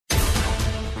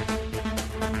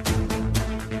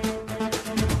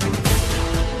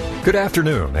Good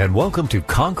afternoon, and welcome to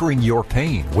Conquering Your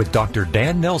Pain with Dr.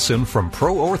 Dan Nelson from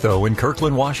Pro Ortho in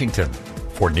Kirkland, Washington.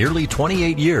 For nearly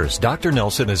 28 years, Dr.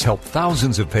 Nelson has helped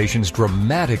thousands of patients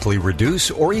dramatically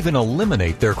reduce or even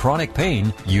eliminate their chronic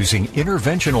pain using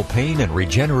interventional pain and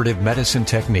regenerative medicine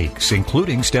techniques,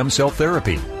 including stem cell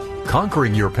therapy.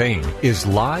 Conquering Your Pain is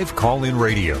live call-in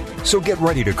radio, so get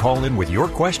ready to call in with your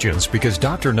questions because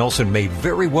Dr. Nelson may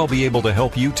very well be able to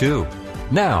help you too.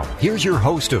 Now, here's your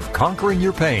host of Conquering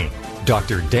Your Pain,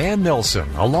 Dr. Dan Nelson,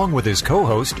 along with his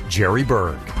co-host, Jerry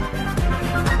Berg.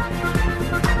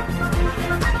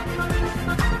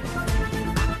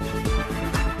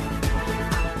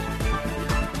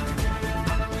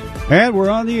 And we're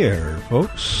on the air,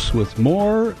 folks, with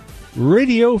more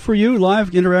radio for you,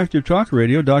 live interactive talk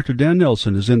radio. Dr. Dan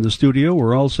Nelson is in the studio.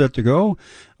 We're all set to go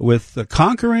with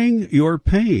Conquering Your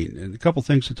Pain. And a couple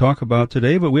things to talk about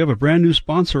today, but we have a brand new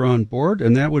sponsor on board,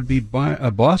 and that would be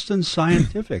Boston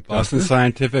Scientific. Boston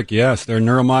Scientific, yes. They're a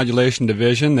neuromodulation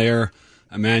division. They're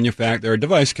a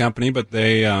device company, but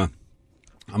they,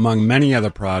 among many other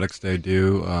products they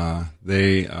do,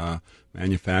 they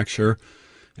manufacture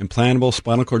implantable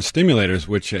spinal cord stimulators,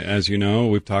 which, as you know,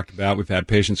 we've talked about. We've had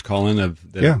patients call in that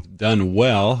have done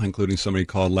well, including somebody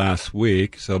called last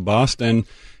week. So Boston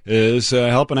is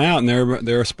helping out, and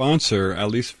they're a sponsor, at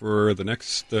least for the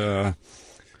next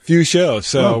few shows.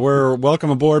 So we're welcome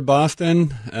aboard,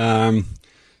 Boston.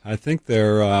 I think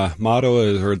their motto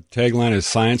is, or tagline is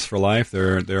 "Science for Life."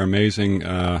 They're amazing.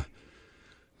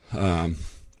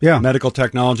 Medical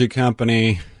technology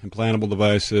company, implantable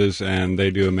devices, and they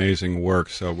do amazing work.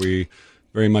 So we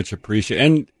very much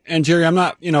appreciate. And Jerry, I'm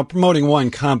not promoting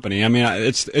one company. I mean,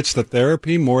 it's the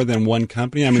therapy more than one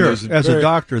company. I mean, sure. As a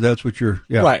doctor, that's what you're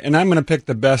right. And I'm going to pick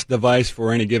the best device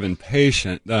for any given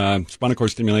patient. Spinal cord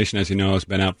stimulation, as you know, has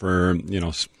been out for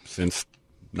since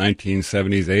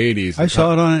 1970s, 80s. I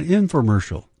saw it on an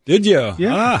infomercial. Did you?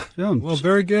 Yeah. Well,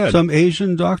 very good. Some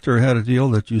Asian doctor had a deal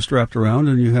that you strapped around,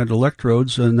 and you had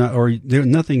electrodes, and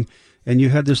nothing, and you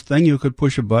had this thing you could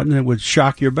push a button, and it would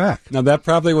shock your back. Now that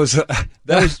probably was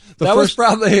was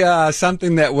probably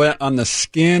something that went on the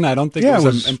skin. I don't think it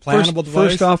was an implantable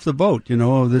device. First off the boat,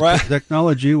 the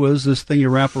technology was this thing you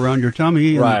wrap around your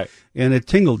tummy, and it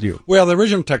tingled you. Well, the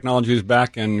original technology was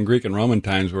back in Greek and Roman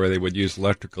times, where they would use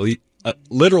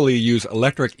literally use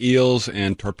electric eels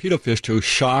and torpedo fish to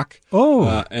shock.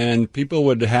 And people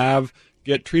would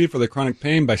get treated for their chronic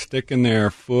pain by sticking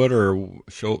their foot or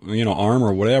arm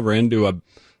or whatever into a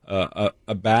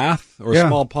bath or a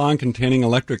small pond containing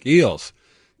electric eels.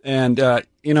 And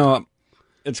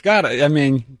it's got to. I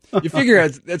mean, you figure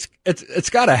it's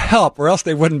got to help, or else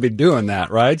they wouldn't be doing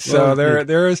that, right? So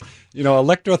there is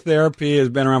electrotherapy has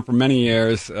been around for many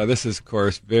years. This is, of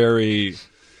course, very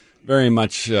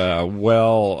much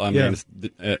mean,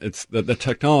 it's the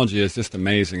technology is just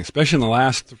amazing, especially in the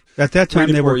last. At that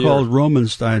time, they were called Roman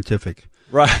Scientific,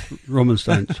 right? Roman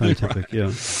Scientific,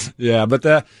 right. Yeah. But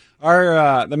the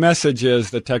message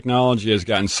is the technology has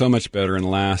gotten so much better in the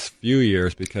last few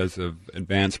years because of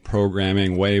advanced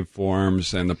programming,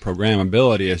 waveforms, and the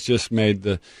programmability has just made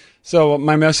the. So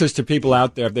my message to people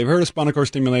out there, if they've heard of spinal cord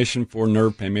stimulation for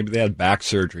nerve pain, maybe they had back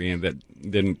surgery and that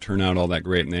didn't turn out all that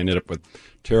great, and they ended up with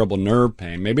terrible nerve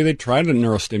pain. Maybe they tried a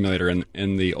neurostimulator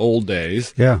in the old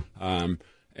days. Yeah. And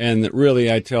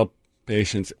really, I tell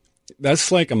patients,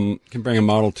 that's like comparing a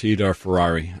Model T to a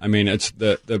Ferrari. I mean, it's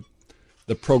the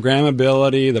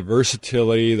programmability, the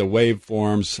versatility, the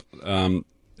waveforms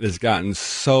has gotten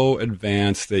so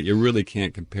advanced that you really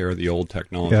can't compare the old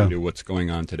technology to what's going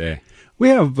on today. We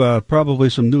have probably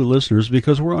some new listeners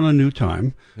because we're on a new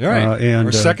time. All right. And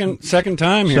our second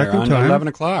time here on 11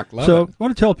 o'clock. So I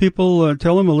want to tell people,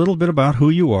 tell them a little bit about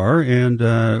who you are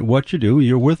and what you do.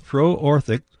 You're with Pro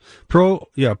Ortho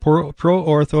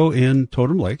in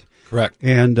Totem Lake. Correct.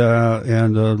 And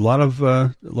a lot of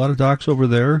docs over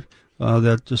there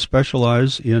that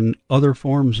specialize in other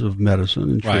forms of medicine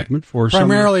and treatment for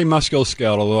primarily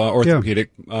musculoskeletal, orthopedic.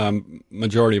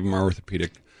 Majority of them are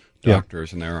orthopedic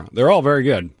doctors, and they're all very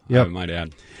good, I might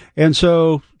add. And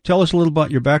so tell us a little about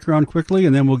your background quickly,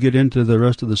 and then we'll get into the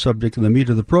rest of the subject and the meat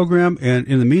of the program. And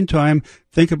in the meantime,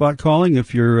 think about calling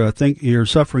if you're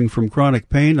suffering from chronic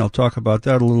pain. I'll talk about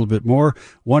that a little bit more.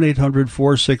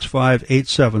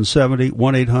 1-800-465-8770,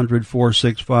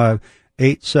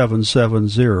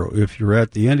 1-800-465-8770. If you're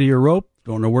at the end of your rope,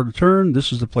 don't know where to turn,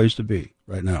 this is the place to be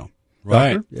right now.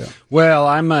 Right. Doctor? Yeah. Well,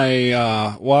 I'm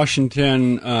a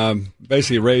Washington,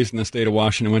 basically raised in the state of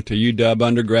Washington. Went to UW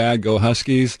undergrad, go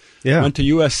Huskies. Yeah. Went to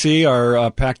USC, our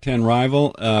Pac-10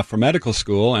 rival, for medical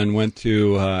school, and went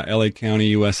to LA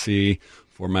County, USC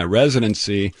for my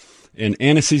residency. in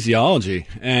anesthesiology,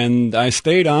 and I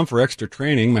stayed on for extra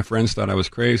training. My friends thought I was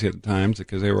crazy at the time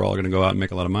because they were all going to go out and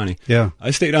make a lot of money. Yeah,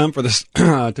 I stayed on for this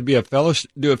to be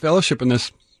do a fellowship in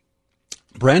this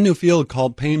brand new field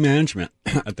called pain management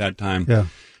at that time. Yeah,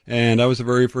 and I was the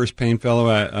very first pain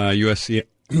fellow at USC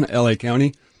LA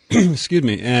County. Excuse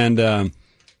me, and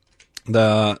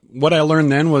what I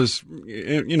learned then was,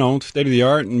 state of the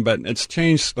art, but it's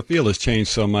changed. The field has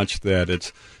changed so much that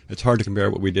it's hard to compare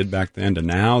what we did back then to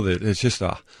now. That it's just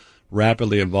a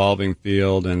rapidly evolving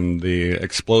field, and the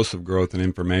explosive growth in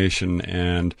information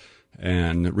and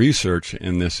research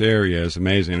in this area is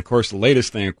amazing. And of course, the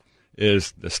latest thing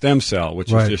is the stem cell,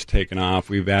 which has just taken off.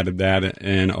 We've added that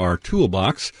in our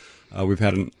toolbox. We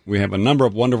have a number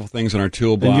of wonderful things in our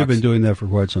toolbox. And you've been doing that for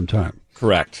quite some time.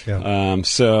 Correct. Yeah.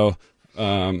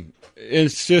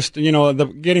 It's just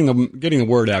getting the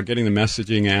word out, getting the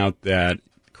messaging out that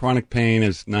chronic pain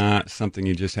is not something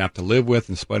you just have to live with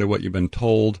in spite of what you've been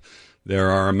told.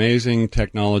 There are amazing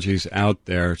technologies out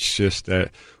there. It's just that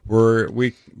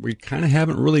we kind of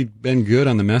haven't really been good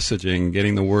on the messaging,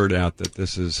 getting the word out that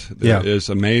there is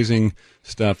amazing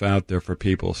stuff out there for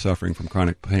people suffering from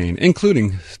chronic pain,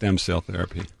 including stem cell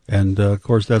therapy. And, of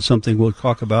course, that's something we'll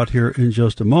talk about here in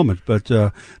just a moment. But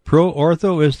Pro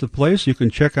Ortho is the place. You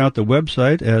can check out the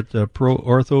website at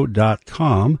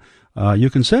proortho.com. You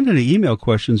can send any email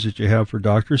questions that you have for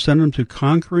doctors. Send them to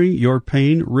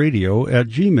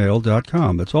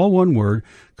conqueringyourpainradio@gmail.com. It's all one word,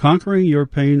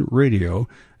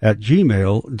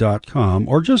 conqueringyourpainradio@gmail.com.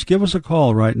 Or just give us a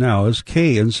call right now, as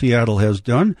Kay in Seattle has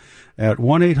done, at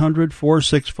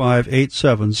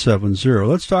 1-800-465-8770.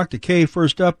 Let's talk to Kay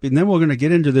first up, and then we're going to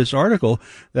get into this article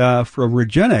from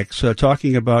Regenexx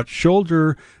talking about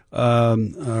shoulder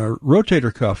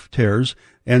rotator cuff tears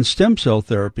and stem cell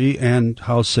therapy and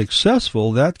how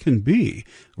successful that can be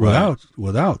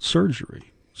without surgery.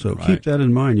 So keep that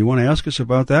in mind. You want to ask us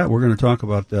about that? We're going to talk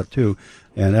about that too.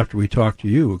 And after we talk to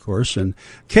you, of course. And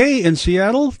Kay in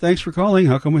Seattle, thanks for calling.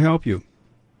 How can we help you?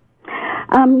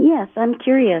 Yes, I'm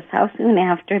curious. How soon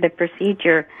after the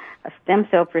procedure, a stem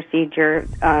cell procedure,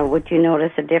 would you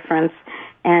notice a difference?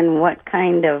 And what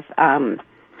kind of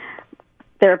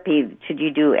therapy should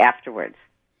you do afterwards?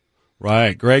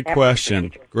 Right. Great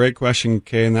question. Great question,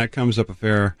 Kay. And that comes up a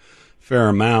fair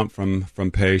amount from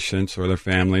patients or their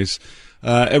families.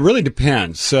 It really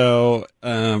depends. So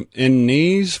in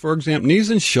knees, for example, knees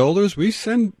and shoulders, we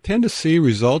tend to see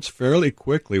results fairly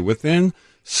quickly. Within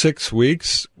 6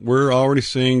 weeks, we're already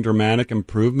seeing dramatic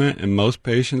improvement in most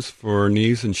patients for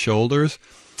knees and shoulders.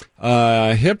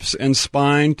 Hips and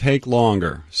spine take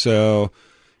longer. So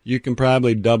you can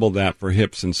probably double that for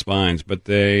hips and spines. But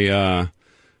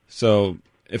so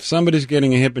if somebody's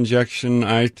getting a hip injection,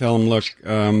 I tell them, look,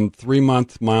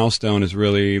 3-month milestone is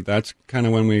that's kind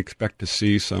of when we expect to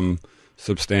see some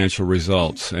substantial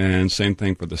results. And same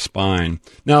thing for the spine.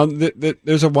 Now,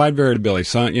 there's a wide variability.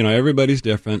 So, everybody's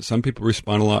different. Some people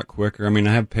respond a lot quicker. I mean,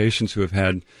 I have patients who have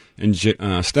had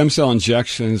stem cell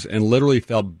injections and literally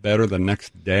felt better the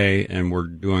next day and were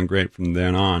doing great from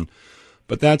then on.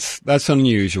 But that's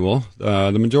unusual.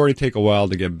 The majority take a while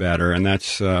to get better, and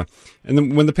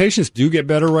when the patients do get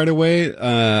better right away,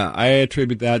 I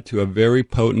attribute that to a very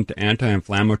potent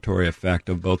anti-inflammatory effect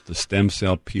of both the stem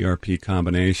cell PRP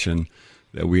combination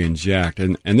that we inject,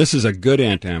 and this is a good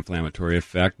anti-inflammatory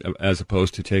effect as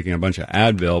opposed to taking a bunch of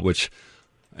Advil, which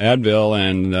Advil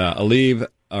and Aleve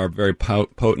are very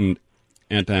potent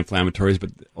anti-inflammatories,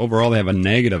 but overall they have a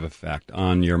negative effect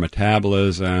on your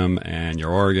metabolism and your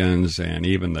organs and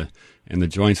even the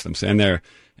joints themselves.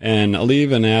 And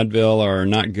Aleve and Advil are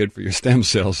not good for your stem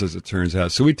cells, as it turns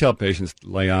out. So we tell patients to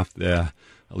lay off the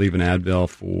Aleve and Advil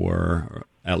for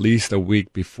at least a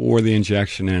week before the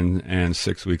injection and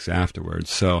 6 weeks afterwards.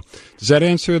 So does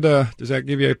that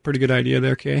give you a pretty good idea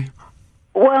there, Kay?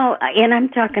 Well, and I'm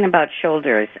talking about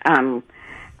shoulders.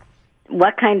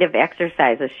 What kind of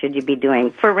exercises should you be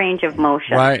doing for range of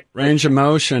motion? Right, range of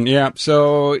motion, yeah.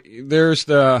 So there's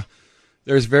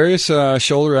various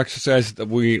shoulder exercises that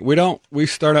we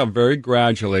start out very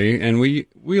gradually, and we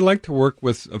like to work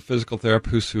with a physical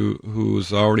therapist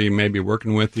who's already maybe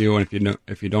working with you, and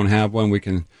if you don't have one, we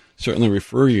can certainly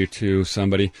refer you to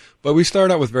somebody. But we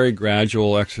start out with very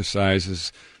gradual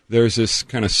exercises. There's this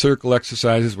kind of circle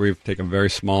exercises where you take a very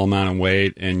small amount of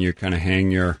weight and you kind of hang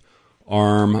your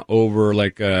arm over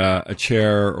like a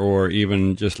chair or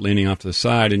even just leaning off to the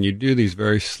side, and you do these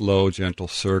very slow, gentle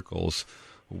circles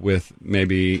with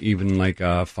maybe even like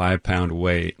a 5-pound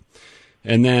weight.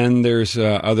 And then there's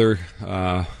other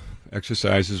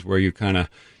exercises where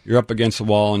you're up against the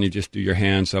wall and you just do your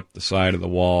hands up the side of the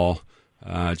wall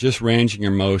Just ranging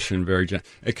your motion very gently.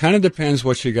 It kind of depends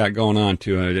what you got going on,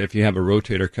 too. If you have a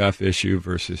rotator cuff issue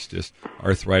versus just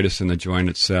arthritis in the joint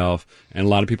itself. And a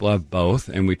lot of people have both,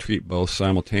 and we treat both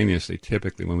simultaneously.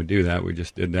 Typically, when we do that, we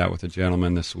just did that with a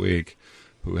gentleman this week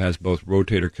who has both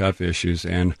rotator cuff issues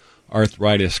and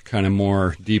arthritis kind of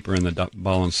more deeper in the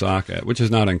ball and socket, which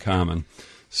is not uncommon.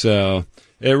 So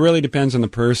it really depends on the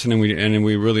person, and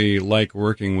we really like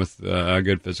working with a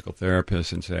good physical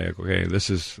therapist and say, okay,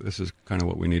 this is kind of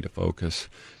what we need to focus.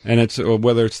 And it's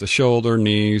whether it's the shoulder,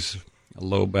 knees,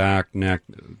 low back, neck,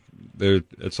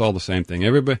 it's all the same thing.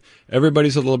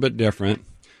 Everybody's a little bit different,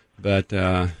 but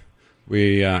and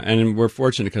we're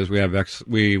fortunate because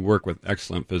we work with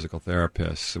excellent physical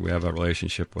therapists. So we have a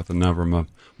relationship with a number of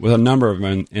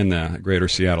them in the greater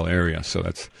Seattle area. So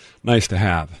that's nice to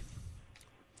have.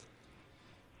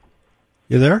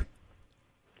 You there?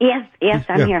 Yes,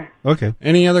 I'm here. Okay.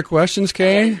 Any other questions,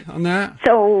 Kay, on that?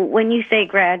 So when you say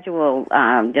gradual,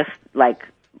 just like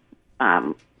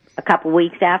a couple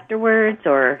weeks afterwards,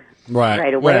 or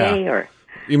right away, or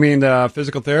you mean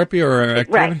physical therapy or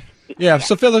activity? Right. Yeah.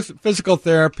 So physical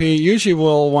therapy usually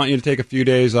will want you to take a few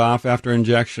days off after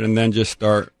injection, and then just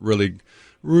start really,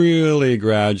 really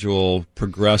gradual,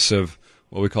 progressive,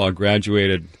 what we call a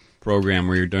graduated program,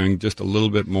 where you're doing just a little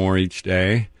bit more each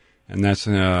day. And that's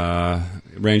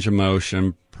range of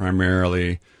motion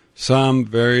primarily, some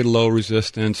very low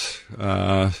resistance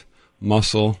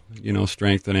muscle,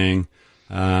 strengthening,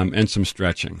 and some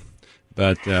stretching.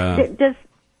 But does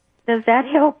that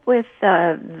help with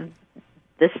the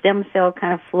stem cell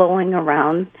kind of flowing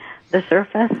around the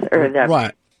surface, or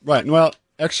Right. Well,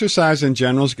 exercise in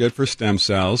general is good for stem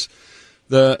cells.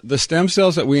 The stem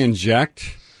cells that we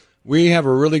inject, we have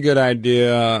a really good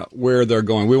idea where they're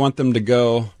going. We want them to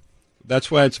go.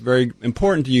 That's why it's very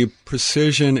important to use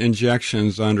precision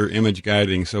injections under image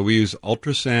guiding. So we use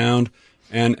ultrasound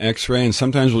and X-ray, and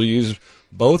sometimes we'll use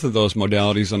both of those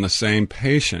modalities on the same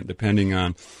patient, depending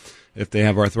on if they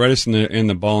have arthritis in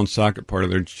the ball and socket part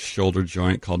of their shoulder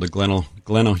joint called the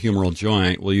glenohumeral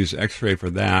joint. We'll use X-ray for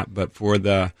that, but for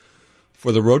the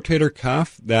rotator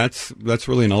cuff, that's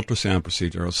really an ultrasound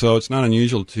procedure. So it's not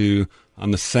unusual to,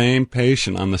 on the same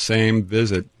patient, on the same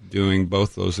visit, doing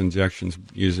both those injections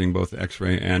using both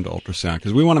X-ray and ultrasound,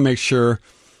 because we want to make sure,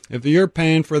 if you're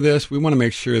paying for this, we want to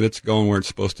make sure that's going where it's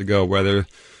supposed to go, whether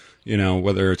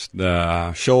it's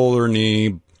the shoulder,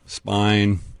 knee,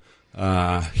 spine,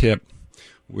 hip.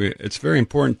 It's very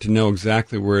important to know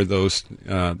exactly where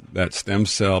that stem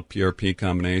cell PRP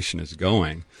combination is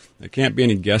going. There can't be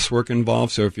any guesswork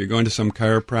involved. So if you're going to some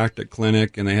chiropractic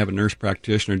clinic and they have a nurse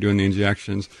practitioner doing the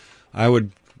injections, I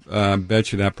would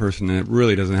bet you that person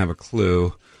really doesn't have a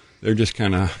clue. They're just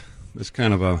it's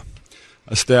kind of a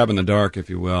stab in the dark, if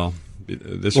you will.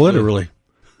 Literally.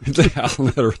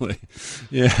 Literally.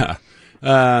 Yeah.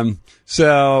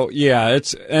 So yeah,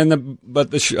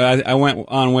 I went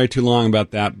on way too long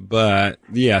about that, but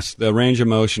yes, the range of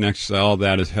motion exercise, all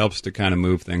that helps to kind of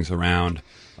move things around.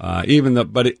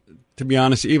 To be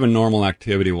honest, even normal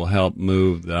activity will help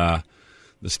move the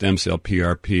stem cell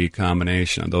PRP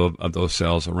combination of those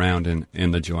cells around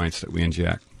in the joints that we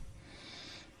inject.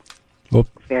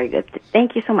 Very good.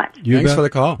 Thank you so much. Thanks for the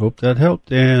call. Hope that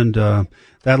helped. And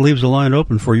that leaves the line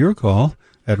open for your call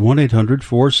at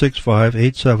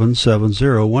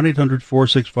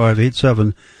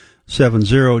 1-800-465-8770,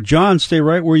 1-800-465-8770. John, stay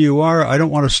right where you are. I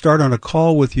don't want to start on a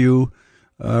call with you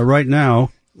right now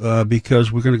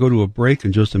because we're going to go to a break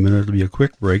in just a minute. It'll be a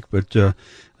quick break, but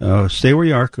stay where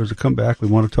you are, because to come back, we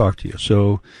want to talk to you.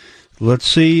 So let's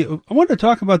see. I want to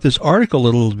talk about this article a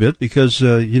little bit because,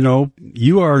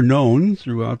 you are known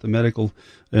throughout the medical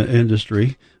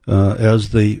industry as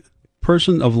the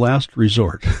person of last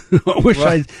resort.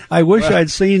 I wish I'd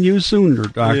seen you sooner,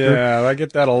 doctor. Yeah, I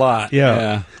get that a lot.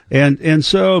 Yeah. And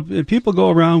so people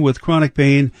go around with chronic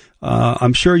pain.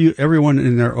 I'm sure everyone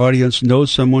in our audience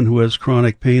knows someone who has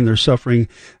chronic pain. They're suffering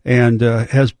and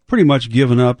has pretty much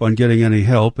given up on getting any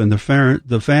help. And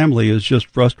the family is just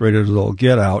frustrated as all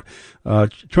get out.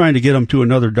 Trying to get them to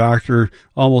another doctor,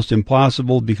 almost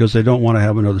impossible, because they don't want to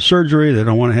have another surgery. They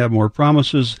don't want to have more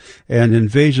promises and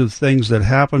invasive things that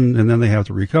happen, and then they have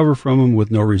to recover from them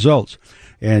with no results.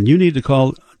 And you need to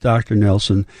call Dr.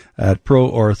 Nelson at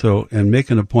Pro Ortho and make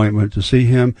an appointment to see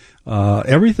him.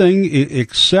 Everything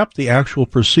except the actual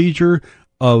procedure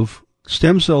of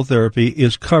stem cell therapy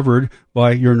is covered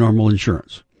by your normal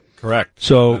insurance. Correct.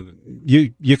 So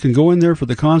you can go in there for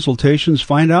the consultations,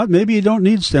 find out maybe you don't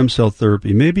need stem cell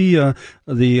therapy. Maybe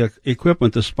the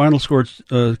equipment, the spinal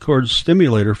cord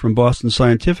stimulator from Boston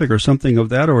Scientific or something of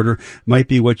that order might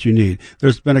be what you need.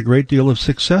 There's been a great deal of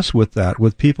success with that,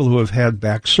 with people who have had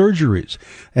back surgeries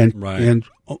and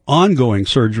ongoing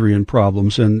surgery and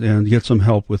problems, and get some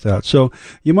help with that. So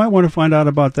you might want to find out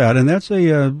about that. And that's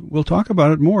we'll talk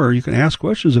about it more. You can ask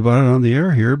questions about it on the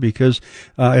air here, because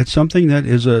it's something that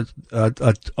is a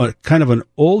kind of an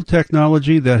old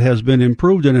technology that has been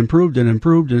improved and improved and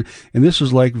improved. And this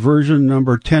is like version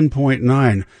number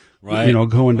 10.9. Right.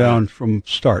 Going down from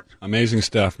start. Amazing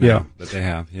stuff now that they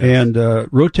have. Yes. And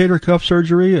rotator cuff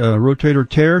surgery, rotator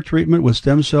tear treatment with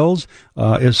stem cells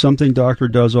is something doctor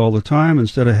does all the time.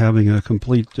 Instead of having a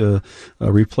complete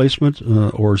replacement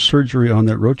or surgery on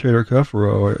that rotator cuff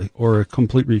or a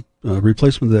complete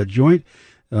replacement of that joint,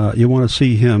 you want to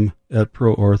see him at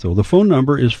Pro Ortho. The phone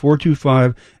number is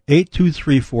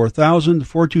 425-823-4000,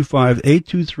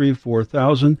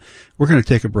 425-823-4000. We're going to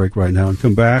take a break right now and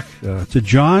come back to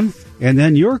John, and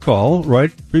then your call right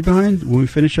behind when we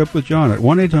finish up with John at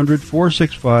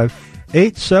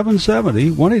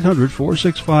 1-800-465-8770,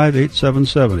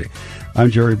 1-800-465-8770. I'm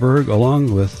Jerry Berg,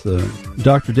 along with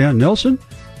Dr. Dan Nelson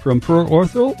from Pro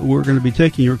Ortho. We're going to be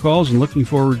taking your calls and looking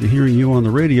forward to hearing you on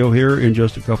the radio here in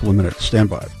just a couple of minutes. Stand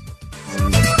by.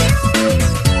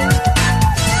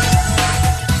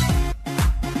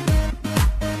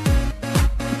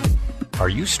 Are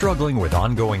you struggling with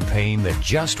ongoing pain that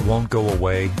just won't go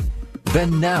away?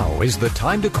 Then now is the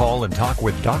time to call and talk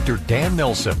with Dr. Dan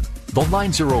Nelson. The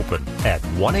lines are open at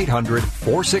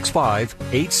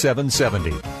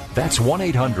 1-800-465-8770. That's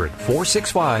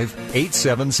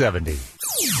 1-800-465-8770.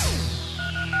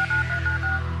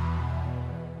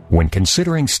 When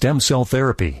considering stem cell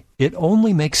therapy, it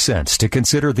only makes sense to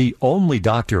consider the only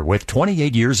doctor with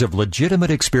 28 years of legitimate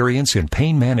experience in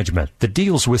pain management that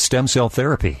deals with stem cell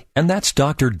therapy. And that's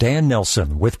Dr. Dan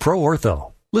Nelson with Pro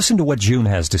Ortho. Listen to what June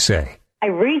has to say. I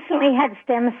recently had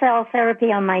stem cell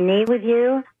therapy on my knee with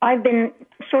you. I've been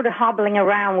sort of hobbling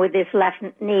around with this left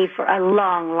knee for a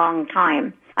long, long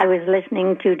time. I was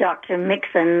listening to Dr.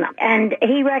 Mixon, and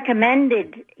he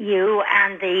recommended you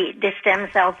and the stem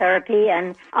cell therapy,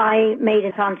 and I made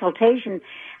a consultation.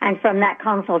 And from that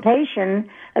consultation,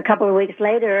 a couple of weeks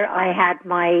later, I had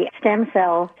my stem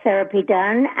cell therapy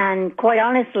done, and quite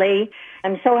honestly,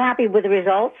 I'm so happy with the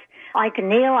results. I can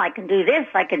kneel, I can do this,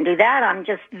 I can do that. I'm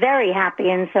just very happy,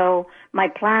 and so my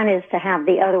plan is to have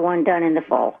the other one done in the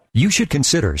fall. You should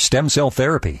consider stem cell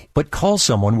therapy, but call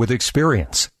someone with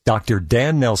experience. Dr.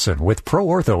 Dan Nelson with Pro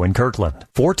Ortho in Kirkland,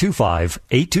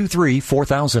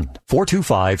 425-823-4000,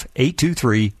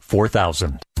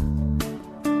 425-823-4000.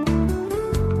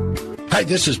 Hi,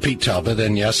 this is Pete Talbot,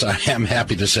 and yes, I am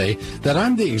happy to say that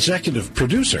I'm the executive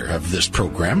producer of this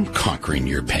program, Conquering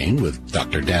Your Pain with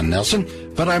Dr. Dan Nelson,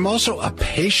 but I'm also a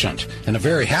patient, and a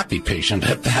very happy patient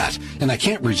at that, and I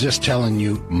can't resist telling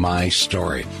you my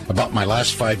story about my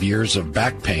last 5 years of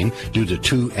back pain due to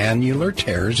 2 annular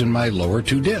tears in my lower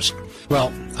 2 discs.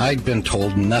 Well, I'd been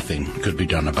told nothing could be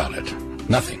done about it.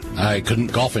 Nothing. I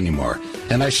couldn't golf anymore.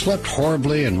 And I slept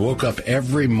horribly and woke up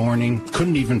every morning,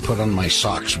 couldn't even put on my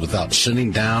socks without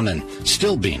sitting down and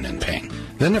still being in pain.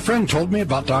 Then a friend told me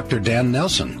about Dr. Dan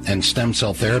Nelson and stem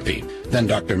cell therapy. Then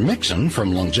Dr. Mixon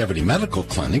from Longevity Medical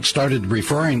Clinic started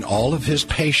referring all of his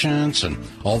patients and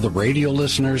all the radio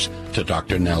listeners to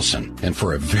Dr. Nelson, and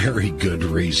for a very good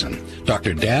reason.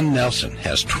 Dr. Dan Nelson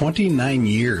has 29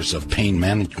 years of pain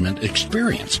management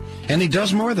experience, and he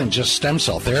does more than just stem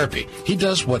cell therapy. He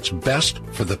does what's best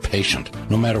for the patient,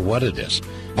 no matter what it is.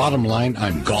 Bottom line,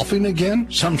 I'm golfing again,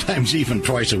 sometimes even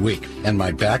twice a week, and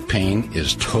my back pain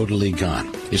is totally gone.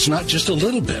 It's not just a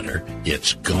little better,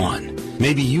 it's gone.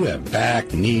 Maybe you have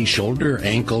back, knee, shoulder,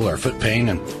 ankle, or foot pain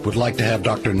and would like to have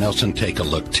Dr. Nelson take a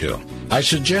look too. I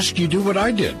suggest you do what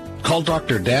I did. Call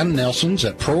Dr. Dan Nelson's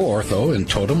at Pro Ortho in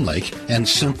Totem Lake and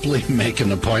simply make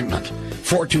an appointment.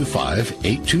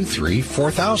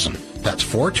 425-823-4000. That's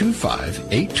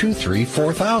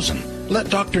 425-823-4000. Let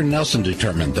Dr. Nelson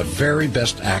determine the very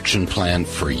best action plan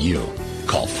for you.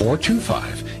 Call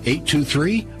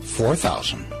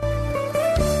 425-823-4000.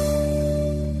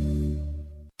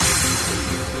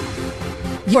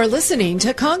 You're listening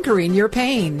to Conquering Your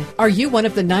Pain. Are you one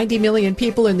of the 90 million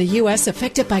people in the U.S.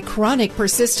 affected by chronic,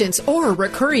 persistent, or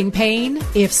recurring pain?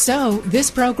 If so,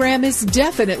 this program is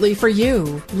definitely for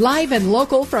you. Live and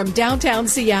local from downtown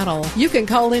Seattle, you can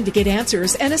call in to get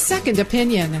answers and a second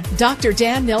opinion. Dr.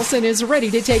 Dan Nelson is ready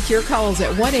to take your calls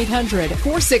at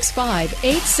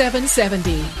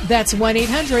 1-800-465-8770. That's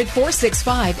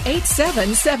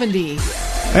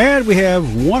 1-800-465-8770. And we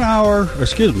have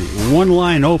 1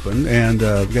 line open, and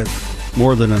we've got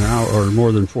more than an hour or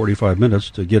more than 45 minutes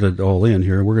to get it all in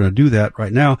here. We're going to do that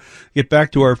right now. Get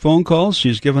back to our phone calls.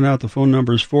 She's given out the phone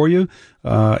numbers for you.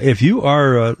 If you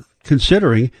are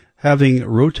considering having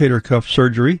rotator cuff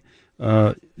surgery,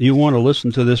 you want to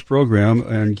listen to this program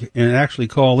and actually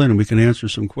call in, and we can answer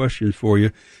some questions for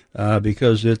you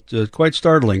because it's quite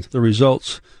startling, the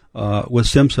results with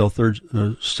stem cell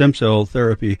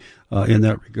therapy in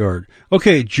that regard.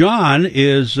 Okay, John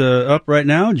is up right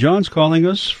now. John's calling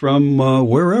us from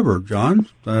wherever. John,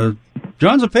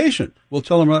 John's a patient. We'll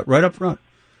tell him right up front.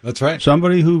 That's right.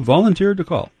 Somebody who volunteered to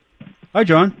call. Hi,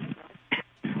 John.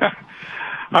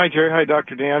 Hi, Jerry. Hi,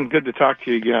 Dr. Dan. Good to talk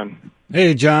to you again.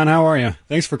 Hey, John. How are you?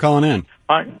 Thanks for calling in.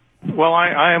 I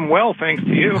am well, thanks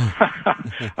to you.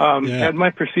 Had my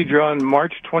procedure on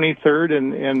March 23rd,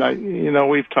 and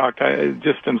we've talked. I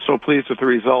just am so pleased with the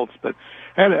results. But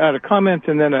I had a comment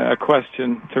and then a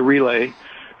question to relay.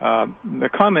 The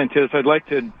comment is I'd like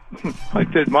to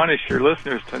admonish your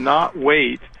listeners to not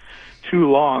wait too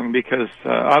long because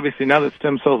obviously now that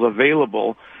stem cells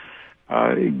available,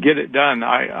 get it done.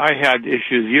 I had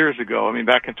issues years ago. I mean,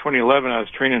 back in 2011, I was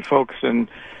training folks and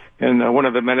one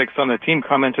of the medics on the team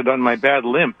commented on my bad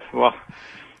limp. Well,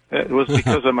 it was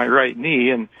because of my right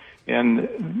knee, and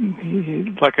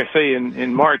like I say,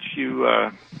 in March you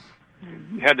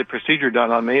had the procedure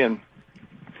done on me, and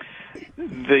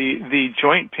the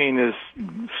joint pain is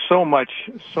so much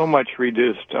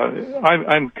reduced.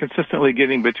 I'm consistently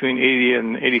getting between 80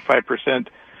 and 85%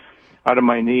 out of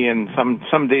my knee, and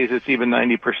some days it's even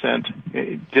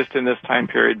 90% just in this time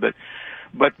period. But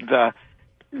the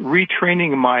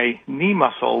retraining my knee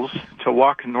muscles to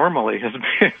walk normally has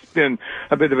been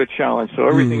a bit of a challenge. So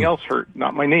everything else hurt,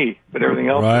 not my knee, but everything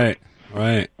else.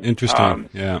 Right. Interesting.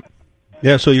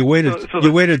 Yeah. So you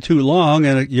waited too long,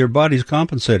 and your body's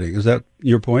compensating. Is that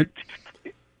your point?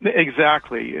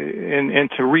 Exactly, and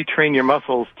to retrain your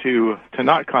muscles to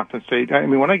not compensate. I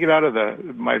mean, when I get out of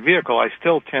my vehicle, I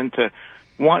still tend to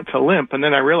want to limp, and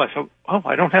then I realize, oh,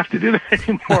 I don't have to do that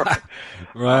anymore.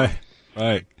 Right.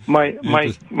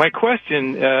 My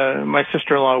question, my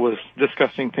sister-in-law was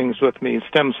discussing things with me,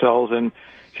 stem cells, and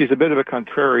she's a bit of a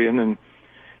contrarian, and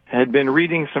had been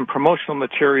reading some promotional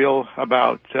material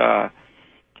about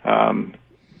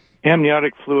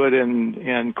amniotic fluid and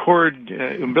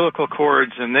umbilical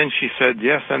cords, and then she said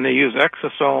yes, and they use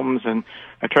exosomes, and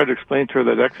I tried to explain to her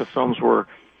that exosomes were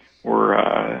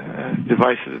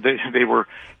devices. They were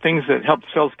things that helped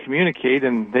cells communicate,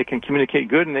 and they can communicate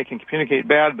good and they can communicate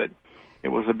bad, but it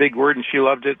was a big word and she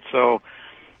loved it, so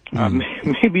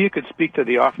maybe you could speak to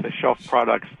the off-the-shelf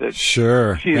products that she's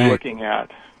looking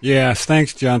at. Yes,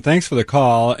 thanks, John. Thanks for the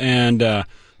call, and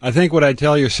I think what I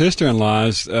tell your sister-in-law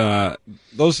is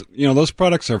those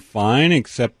products are fine,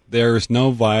 except there's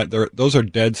no those are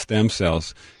dead stem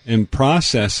cells. In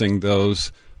processing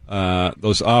those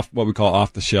what we call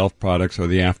off-the-shelf products or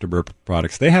the afterbirth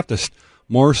products, they have to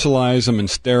morselize them and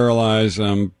sterilize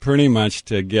them pretty much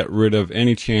to get rid of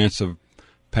any chance of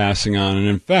passing on an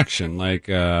infection like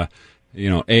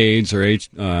AIDS or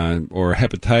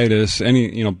hepatitis,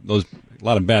 those a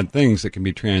lot of bad things that can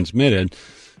be transmitted.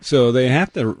 So they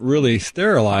have to really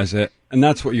sterilize it, and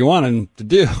that's what you want them to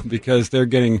do because they're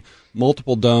getting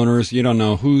multiple donors. You don't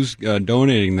know who's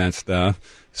donating that stuff.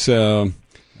 So,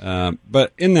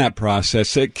 but in that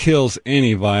process, it kills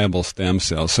any viable stem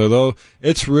cell. So though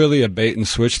it's really a bait and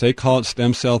switch, they call it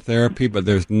stem cell therapy, but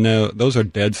those are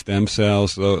dead stem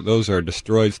cells. Those are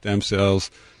destroyed stem cells.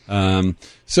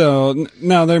 So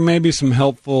now there may be some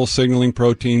helpful signaling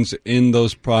proteins in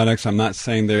those products. I'm not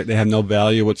saying they have no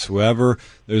value whatsoever.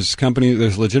 There's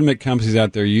legitimate companies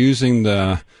out there using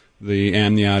the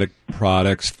amniotic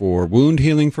products for wound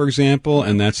healing, for example,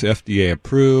 and that's FDA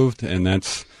approved, and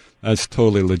that's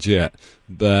totally legit.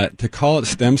 But to call it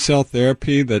stem cell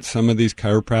therapy that some of these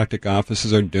chiropractic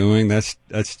offices are doing, that's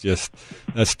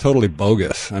totally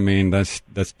bogus. I mean, that's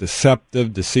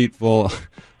deceptive, deceitful.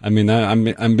 I mean,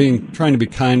 I'm trying to be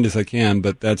kind as I can,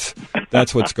 but that's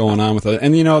what's going on with it.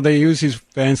 And they use these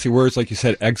fancy words like you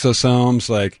said, exosomes,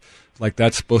 like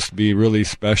that's supposed to be really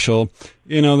special.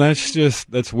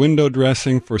 That's window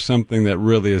dressing for something that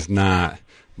really is not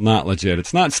legit.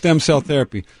 It's not stem cell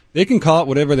therapy. They can call it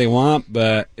whatever they want,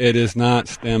 but it is not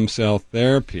stem cell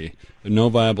therapy. There are no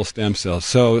viable stem cells.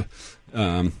 So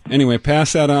anyway,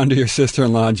 pass that on to your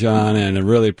sister-in-law, John, and I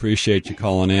really appreciate you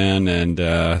calling in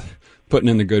and putting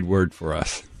in the good word for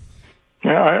us.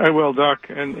 Yeah, I will, Doc,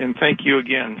 and thank you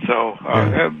again. So,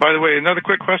 by the way, another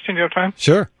quick question. Do you have time?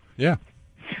 Sure, yeah.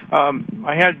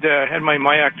 I had my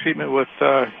MYAC treatment with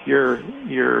your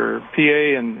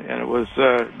PA, and it was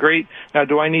great. Now,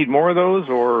 do I need more of those,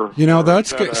 or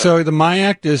that's good. So the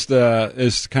MYAC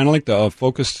is kind of like the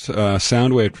focused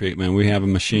sound wave treatment. We have a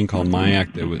machine called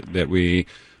MYAC that we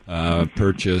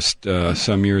purchased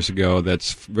some years ago.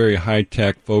 That's very high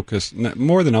tech, focused,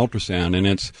 more than ultrasound, and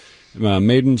it's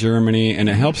made in Germany, and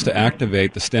it helps to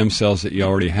activate the stem cells that you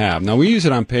already have. Now, we use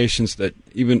it on patients that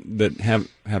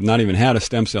have not even had a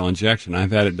stem cell injection.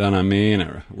 I've had it done on me, and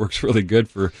it works really good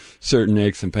for certain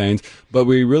aches and pains. But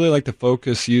we really like to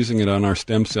focus using it on our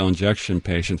stem cell injection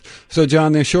patients. So,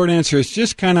 John, the short answer is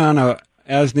just kind of on a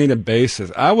as-needed basis.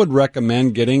 I would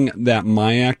recommend getting that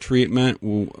MYAC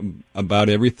treatment about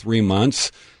every 3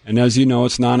 months. And as you know,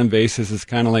 it's non-invasive. It's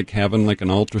kind of like having like an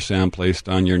ultrasound placed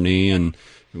on your knee, and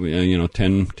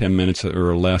 10 minutes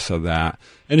or less of that.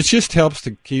 And it just helps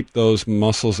to keep those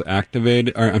muscles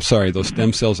activated, those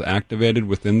stem cells activated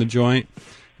within the joint.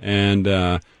 And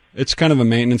it's kind of a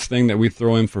maintenance thing that we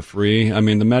throw in for free. I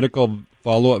mean, the medical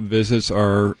follow-up visits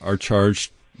are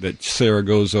charged, that Sarah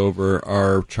goes over,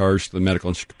 are charged the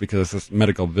medical because it's a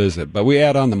medical visit. But we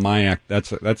add on the MYAC.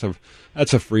 That's a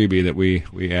freebie that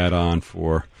we add on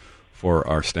for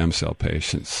our stem cell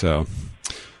patients. So,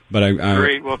 but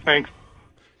great. Well, thanks.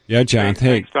 Yeah, John.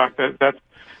 Thanks, Doc. That's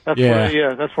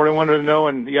what I wanted to know.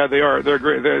 And they're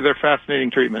great. They're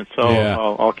fascinating treatments. So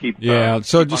I'll keep.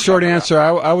 So the short answer,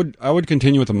 I would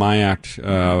continue with the MYAC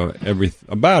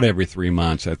about every 3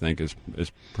 months. I think is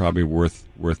probably worth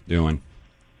doing.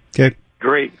 Okay.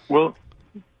 Great. Well,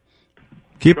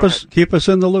 keep us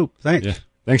in the loop. Thanks. Yeah.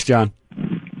 Thanks, John.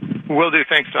 Will do.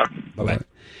 Thanks, Doc. Bye-bye.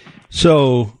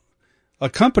 So, a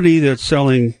company that's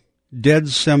selling dead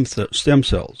stem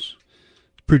cells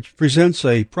presents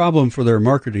a problem for their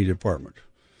marketing department.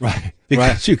 Right.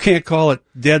 Because you can't call it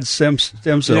dead stem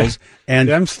cells, and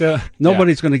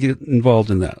nobody's going to get involved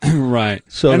in that. Right.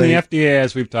 So the FDA,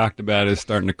 as we've talked about, is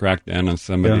starting to crack down on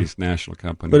some of these national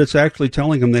companies. But it's actually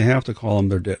telling them they have to call them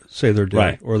they're dead,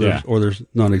 right. or there's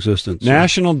non-existent.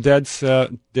 National Dead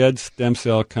Stem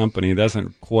Cell Company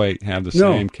doesn't quite have the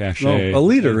same cachet. No, a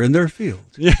leader in their field.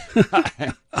 Yeah.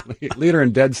 Leader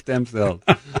in dead stem cells.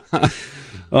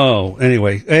 Oh,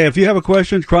 anyway, hey, if you have a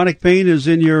question, chronic pain is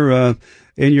in your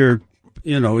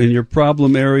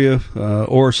problem area,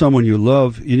 or someone you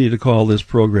love, you need to call this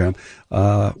program.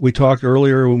 We talked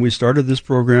earlier when we started this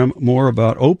program more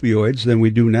about opioids than we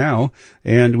do now,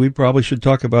 and we probably should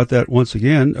talk about that once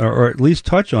again, or at least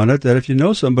touch on it, that if you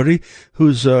know somebody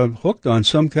who's hooked on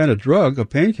some kind of drug, a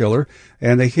painkiller,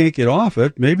 and they can't get off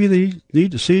it, maybe they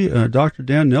need to see Dr.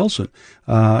 Dan Nelson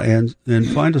and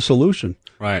find a solution.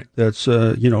 Right. That's,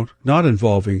 not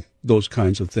involving those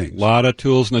kinds of things. A lot of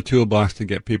tools in the toolbox to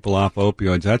get people off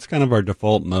opioids. That's kind of our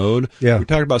default mode. Yeah. We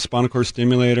talked about spinal cord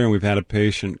stimulator, and we've had a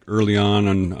patient early on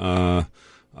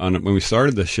when we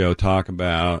started the show talk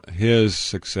about his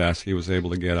success. He was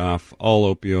able to get off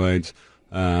all opioids.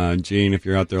 Gene, if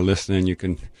you're out there listening, you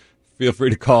can feel free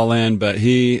to call in. But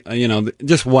he,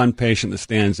 just one patient that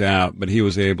stands out, but he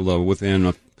was able to,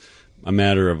 within a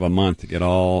matter of a month, to get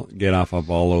off of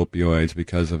all opioids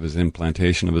because of his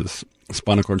implantation of his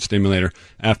spinal cord stimulator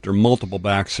after multiple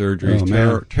back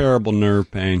surgeries, terrible nerve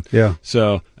pain. Yeah.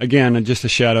 So again, just a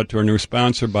shout out to our new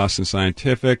sponsor, Boston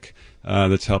Scientific,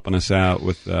 that's helping us out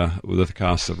with the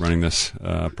costs of running this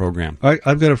program.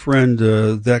 I've got a friend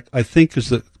that I think is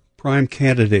the prime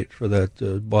candidate for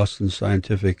that Boston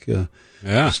Scientific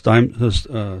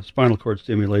spinal cord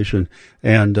stimulation,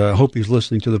 and hope he's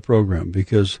listening to the program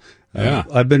because.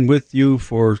 I've been with you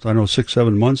for,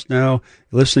 6-7 months now,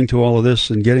 listening to all of this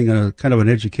and getting a kind of an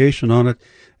education on it.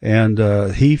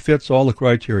 And he fits all the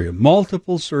criteria.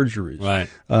 Multiple surgeries, right?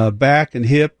 Back and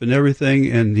hip and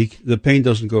everything, and the pain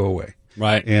doesn't go away.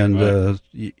 Right. And,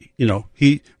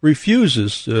 he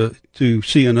refuses to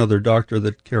see another doctor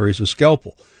that carries a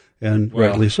scalpel. And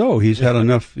rightly so. He's had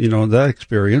enough, that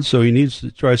experience, so he needs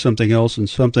to try something else and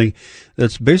something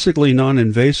that's basically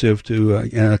non-invasive to,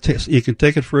 you can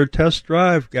take it for a test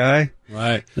drive, guy.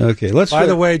 Right. Okay, By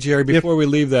the way, Jerry, before we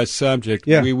leave that subject,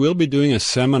 we will be doing a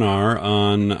seminar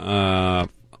on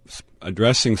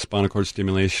addressing spinal cord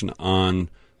stimulation on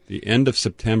the end of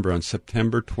September, on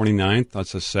September 29th.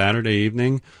 That's a Saturday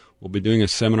evening. We'll be doing a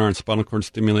seminar on spinal cord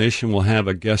stimulation. We'll have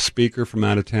a guest speaker from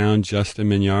out of town, Justin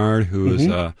Mignard, who is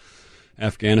a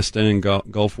Afghanistan and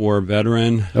Gulf War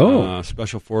veteran,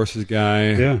 Special Forces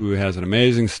guy, who has an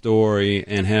amazing story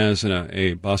and has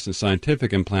a Boston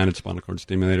Scientific implanted spinal cord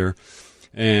stimulator.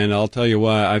 And I'll tell you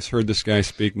what, I've heard this guy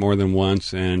speak more than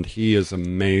once, and he is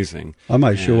amazing. I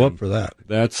might show up for that.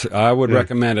 I would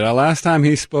recommend it. Last time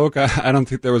he spoke, I don't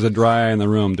think there was a dry eye in the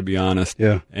room, to be honest.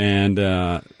 Yeah. And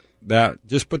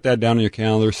just put that down on your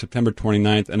calendar, September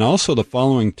 29th, and also the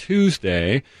following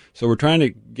Tuesday. So we're trying to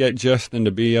get Justin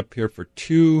to be up here for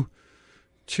two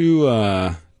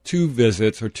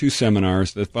visits or two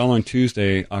seminars. The following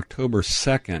Tuesday, October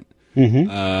 2nd,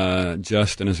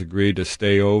 Justin has agreed to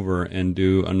stay over and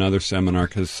do another seminar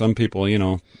because some people,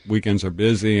 weekends are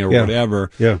busy or whatever,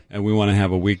 and we want to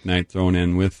have a weeknight thrown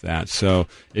in with that. So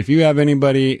if you have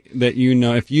anybody that you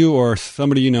know, if you or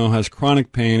somebody you know has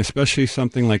chronic pain, especially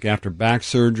something like after back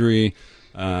surgery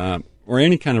or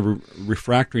any kind of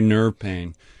refractory nerve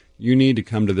pain, you need to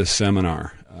come to this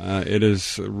seminar. It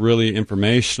is really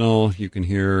informational. You can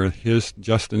hear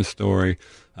Justin's story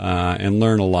and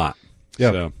learn a lot.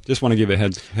 Yep. So just want to give a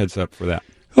heads up for that.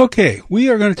 Okay, we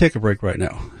are going to take a break right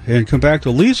now and come back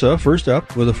to Lisa first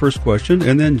up with the first question,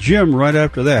 and then Jim right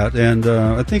after that. And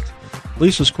I think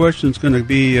Lisa's question is going to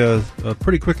be a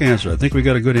pretty quick answer. I think we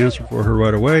got a good answer for her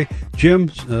right away.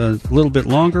 Jim, a little bit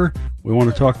longer. We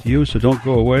want to talk to you, so don't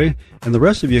go away. And the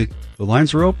rest of you, the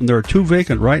lines are open. There are 2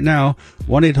 vacant right now.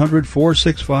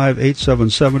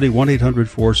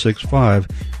 1-800-465-8770,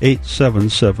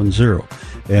 1-800-465-8770.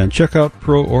 And check out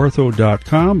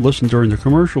ProOrtho.com. Listen during the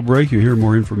commercial break. You hear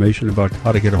more information about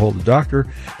how to get a hold of the doctor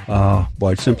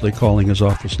by simply calling his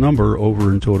office number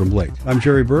over in Totem Lake. I'm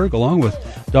Jerry Berg, along with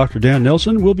Dr. Dan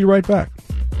Nelson. We'll be right back.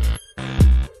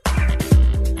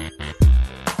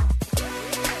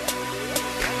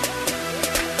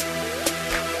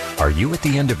 Are you at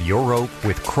the end of your rope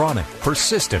with chronic,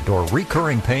 persistent, or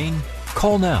recurring pain?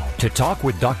 Call now to talk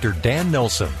with Dr. Dan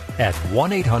Nelson at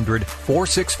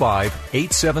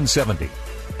 1-800-465-8770.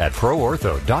 At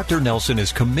ProOrtho, Dr. Nelson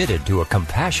is committed to a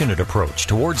compassionate approach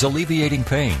towards alleviating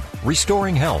pain,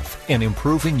 restoring health, and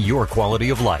improving your quality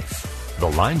of life.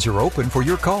 The lines are open for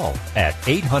your call at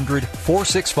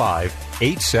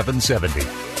 800-465-8770.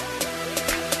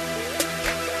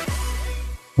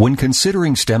 When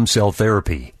considering stem cell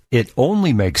therapy, it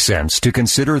only makes sense to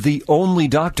consider the only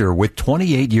doctor with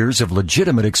 28 years of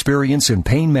legitimate experience in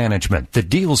pain management that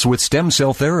deals with stem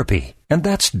cell therapy. And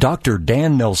that's Dr.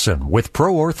 Dan Nelson with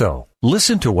ProOrtho.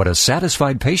 Listen to what a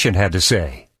satisfied patient had to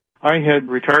say. I had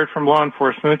retired from law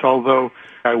enforcement, although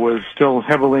I was still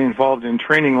heavily involved in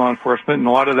training law enforcement, and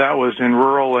a lot of that was in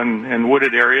rural and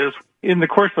wooded areas. In the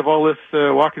course of all this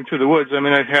walking through the woods,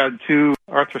 I've had 2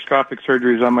 arthroscopic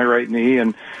surgeries on my right knee,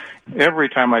 and every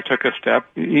time I took a step,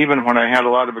 even when I had a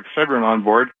lot of Excedrin on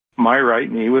board, my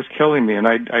right knee was killing me. And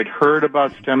I'd heard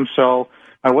about stem cell.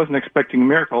 I wasn't expecting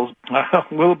miracles. A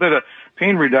little bit of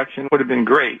pain reduction would have been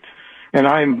great. And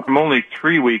I'm only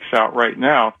 3 weeks out right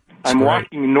now. I'm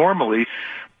walking normally.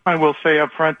 I will say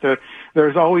up front that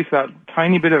there's always that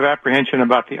tiny bit of apprehension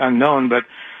about the unknown, but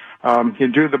he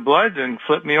drew the blood and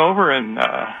flipped me over and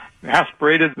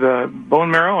aspirated the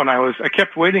bone marrow, and I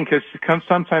kept waiting because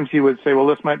sometimes he would say, well,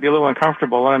 this might be a little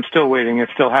uncomfortable, and I'm still waiting. It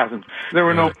still hasn't. There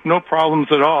were no problems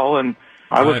at all, and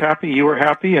I was happy, you were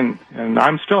happy, and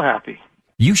I'm still happy.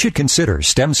 You should consider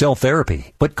stem cell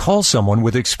therapy, but call someone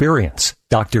with experience.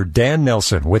 Dr. Dan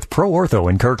Nelson with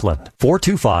ProOrtho in Kirkland,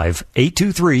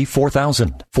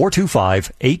 425-823-4000,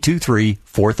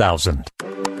 425-823-4000.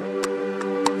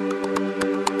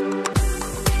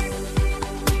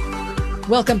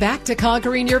 Welcome back to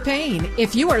Conquering Your Pain.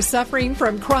 If you are suffering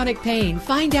from chronic pain,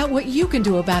 find out what you can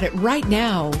do about it right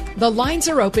now. The lines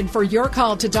are open for your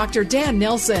call to Dr. Dan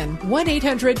Nelson,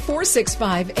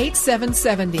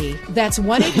 1-800-465-8770. That's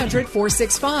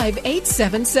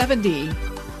 1-800-465-8770.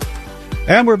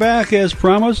 And we're back as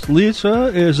promised. Lisa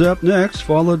is up next,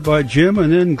 followed by Jim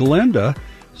and then Glenda.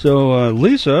 So,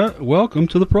 Lisa, welcome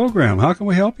to the program. How can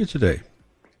we help you today?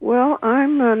 Well,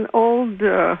 I'm an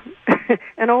older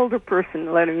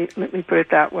person, let me put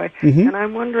it that way, and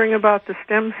I'm wondering about the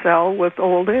stem cell with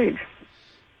old age.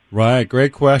 Right,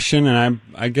 great question, and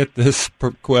I get this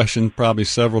question probably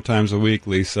several times a week,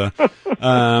 Lisa.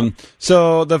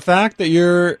 So the fact that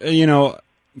you're,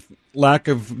 lack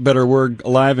of better word,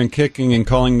 alive and kicking and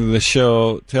calling to the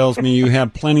show tells me you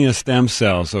have plenty of stem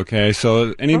cells, okay?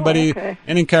 So any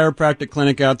chiropractic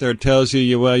clinic out there tells you,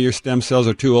 your stem cells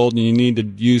are too old and you need to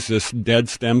use this dead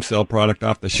stem cell product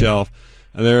off the shelf,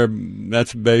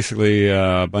 that's basically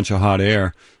a bunch of hot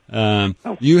air.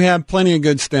 You have plenty of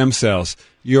good stem cells.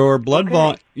 Your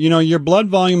blood your blood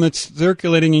volume that's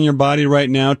circulating in your body right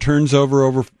now turns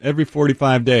over every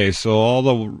 45 days. So all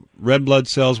the red blood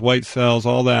cells, white cells,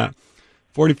 all that,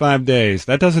 45 days.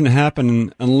 That doesn't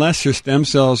happen unless your stem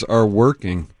cells are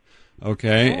working.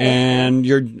 Okay, and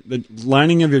the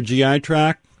lining of your GI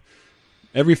tract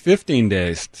every 15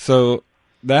 days. So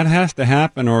that has to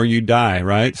happen or you die,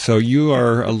 right? So you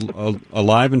are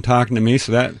alive and talking to me,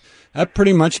 so that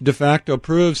pretty much de facto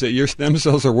proves that your stem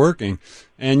cells are working.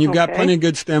 And you've got plenty of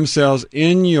good stem cells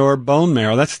in your bone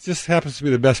marrow. That just happens to be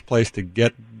the best place to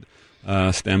get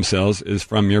stem cells is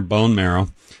from your bone marrow.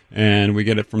 And we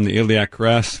get it from the iliac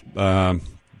crest.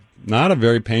 Not a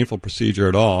very painful procedure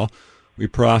at all. We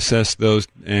process those,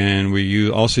 and we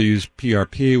also use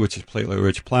PRP, which is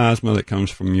platelet-rich plasma that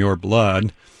comes from your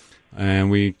blood.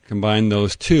 And we combine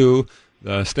those two.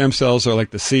 The stem cells are like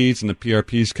the seeds, and the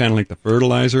PRP is kind of like the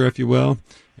fertilizer, if you will.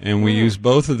 And we use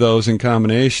both of those in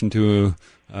combination in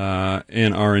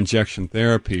our injection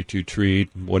therapy to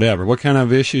treat whatever. What kind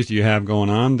of issues do you have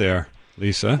going on there,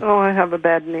 Lisa? Oh, I have a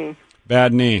bad knee.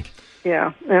 Bad knee.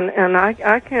 Yeah, and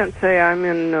I can't say I'm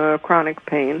in chronic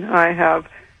pain. I have,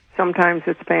 sometimes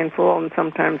it's painful and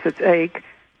sometimes it's ache,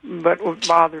 but what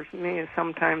bothers me is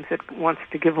sometimes it wants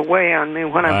to give away on me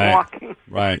when I'm walking.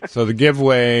 Right, so the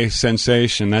giveaway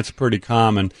sensation, that's pretty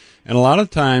common. And a lot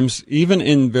of times, even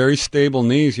in very stable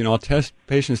knees, I'll test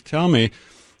patients tell me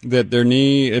that their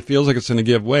knee, it feels like it's going to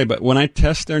give way, but when I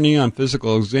test their knee on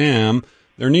physical exam,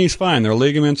 their knee's fine, their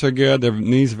ligaments are good, their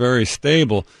knee's very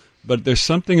stable. But there's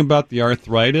something about the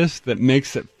arthritis that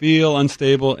makes it feel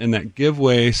unstable, and that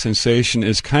giveaway sensation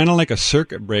is kind of like a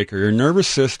circuit breaker. Your nervous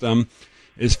system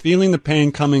is feeling the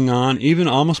pain coming on, even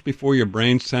almost before your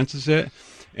brain senses it,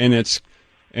 and it's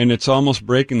almost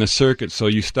breaking the circuit, so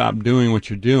you stop doing what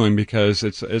you're doing because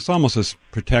it's almost a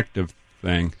protective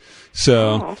thing.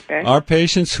 So our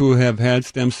patients who have had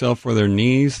stem cell for their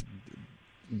knees,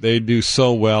 they do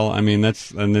so well. I mean, I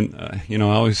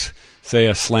always say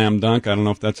a slam dunk. I don't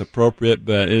know if that's appropriate,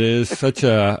 but it is such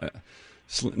a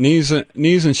knees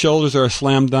and shoulders are a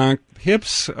slam dunk.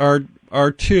 Hips are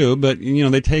too, but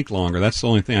they take longer. That's the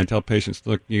only thing I tell patients.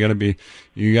 Look, you got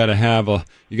to have a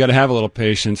little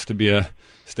patience to be a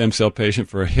stem cell patient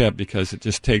for a hip because it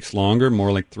just takes longer,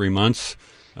 more like 3 months.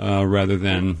 Rather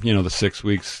than the 6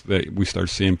 weeks that we start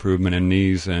to see improvement in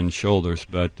knees and shoulders,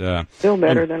 but still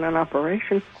better than an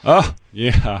operation. Oh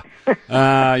yeah,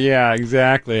 yeah,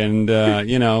 exactly. And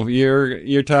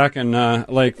you're talking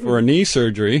like for a knee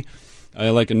surgery,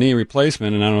 like a knee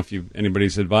replacement. And I don't know if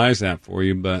anybody's advised that for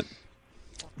you, but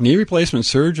knee replacement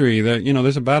surgery, that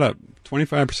there's about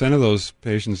 25% of those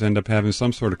patients end up having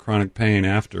some sort of chronic pain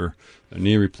after a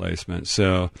knee replacement.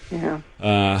 So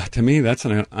to me, that's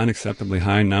an unacceptably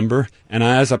high number. And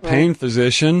as a pain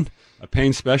physician, a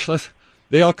pain specialist,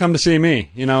 they all come to see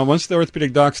me. Once the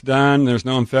orthopedic doc's done, there's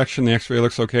no infection, the x-ray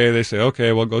looks okay, they say,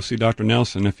 okay, well, go see Dr.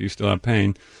 Nelson if you still have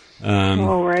pain.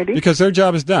 Alrighty. Because their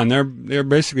job is done. They're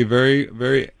basically very,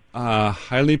 very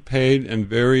highly paid and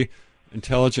very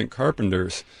intelligent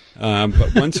carpenters.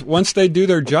 But once they do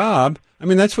their job, I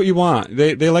mean, that's what you want.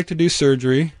 They like to do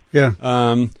surgery. Yeah.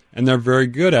 And they're very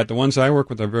good at, the ones I work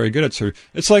with are very good at surgery.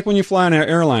 It's like when you fly an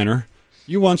airliner,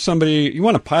 you want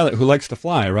a pilot who likes to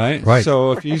fly, right? Right.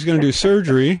 So if he's going to do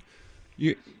surgery,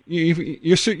 you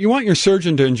want your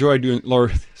surgeon to enjoy doing,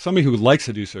 or somebody who likes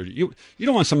to do surgery. You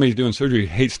don't want somebody doing surgery who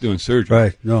hates doing surgery.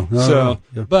 Right. No.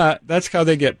 Yeah. But that's how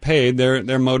they get paid.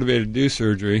 They're motivated to do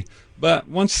surgery. But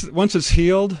once it's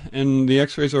healed and the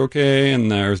x-rays are okay and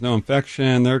there's no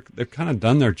infection, they've kind of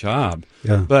done their job.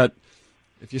 Yeah. But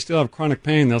if you still have chronic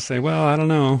pain, they'll say, well, I don't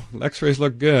know, the x-rays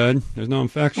look good, there's no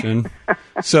infection.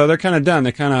 So they're kind of done.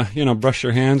 They kind of, brush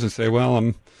their hands and say, well,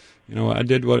 I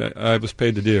did what I was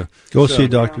paid to do. Go see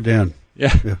Dr. Dan.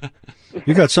 Yeah.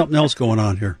 You got something else going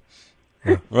on here.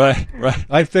 Yeah. Right.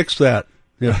 I fixed that.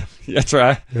 Yeah. That's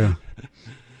right. Yeah.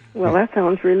 Well, that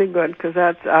sounds really good because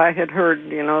I had heard,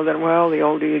 that, well, the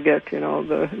older you get,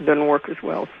 doesn't work as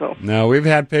well. So no, we've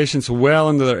had patients well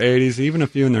into their 80s, even a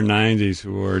few in their 90s,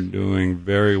 who are doing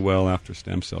very well after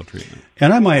stem cell treatment.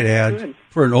 And I might add,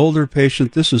 for an older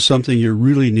patient, this is something you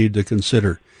really need to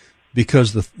consider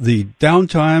because the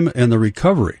downtime and the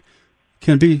recovery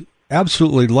can be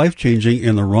absolutely life-changing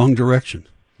in the wrong direction.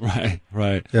 Right.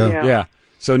 Yeah.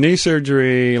 So knee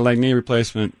surgery, like knee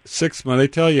replacement, 6 months. They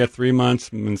tell you 3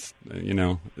 months. It's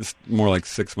more like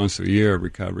 6 months to a year of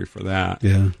recovery for that.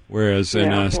 Yeah. Whereas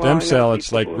in a stem cell,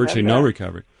 it's like virtually no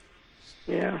recovery.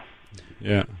 Yeah.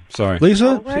 Yeah. Sorry,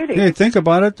 Lisa. Hey, think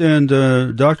about it. And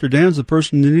Dr. Dan's the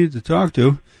person you need to talk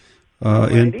to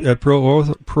at Pro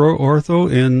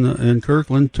Ortho in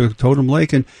Kirkland to Totem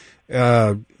Lake, and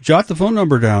jot the phone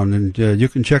number down, and you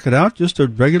can check it out. Just a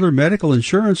regular medical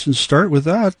insurance, and start with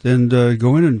that, and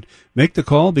go in and make the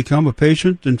call, become a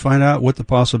patient, and find out what the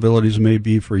possibilities may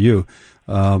be for you.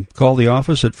 Call the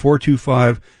office at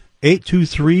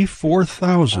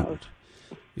 425-823-4000.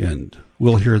 And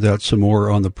we'll hear that some more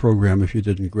on the program if you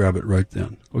didn't grab it right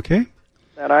then. Okay?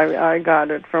 That I got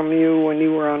it from you when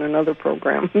you were on another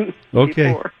program.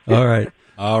 Okay. Before. All right.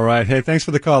 All right. Hey, thanks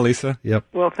for the call, Lisa. Yep.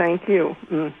 Well, thank you.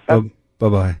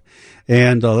 Bye-bye.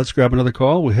 And let's grab another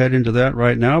call. We'll head into that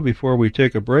right now before we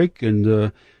take a break.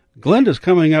 And Glenda's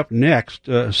coming up next,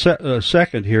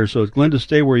 second here. So, Glenda,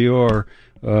 stay where you are.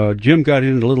 Jim got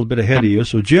in a little bit ahead of you.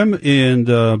 So, Jim in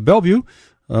Bellevue,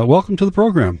 welcome to the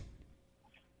program.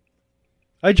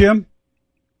 Hi, Jim.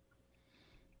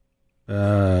 Wait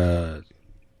a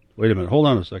minute. Hold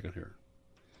on a second here.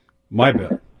 My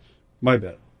bad.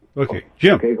 Okay,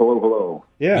 Jim. Okay, hello.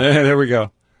 Yeah. There we go.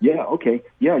 Yeah, okay.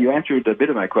 Yeah, you answered a bit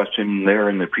of my question there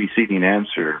in the preceding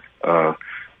answer.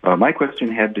 My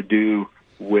question had to do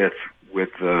with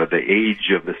the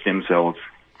age of the stem cells,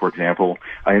 for example.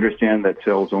 I understand that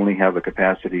cells only have a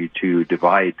capacity to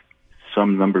divide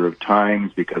some number of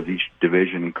times because each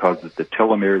division causes the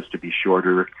telomeres to be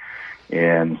shorter.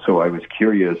 And so I was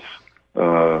curious,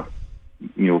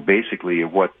 basically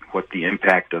what the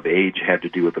impact of age had to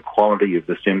do with the quality of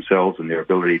the stem cells and their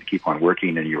ability to keep on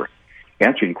working. And you were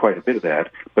answering quite a bit of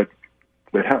that. But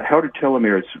how do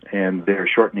telomeres and their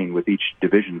shortening with each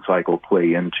division cycle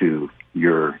play into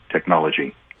your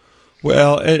technology?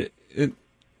 Well,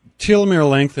 telomere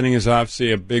lengthening is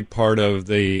obviously a big part of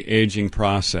the aging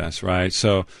process, right?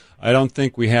 So I don't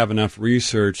think we have enough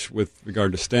research with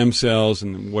regard to stem cells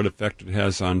and what effect it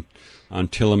has on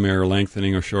telomere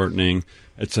lengthening or shortening.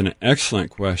 It's an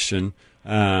excellent question.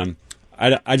 I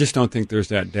just don't think there's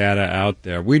that data out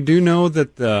there. We do know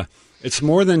that it's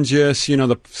more than just,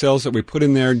 the cells that we put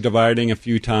in there dividing a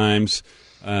few times.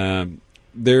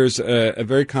 There's a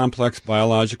very complex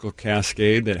biological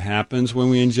cascade that happens when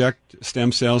we inject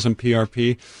stem cells and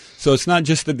PRP. So it's not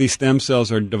just that these stem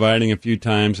cells are dividing a few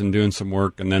times and doing some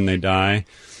work and then they die.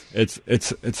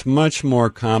 It's much more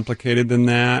complicated than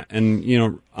that.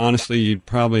 And, honestly, you'd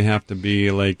probably have to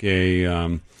be like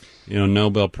a,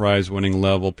 Nobel Prize winning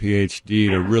level PhD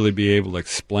to really be able to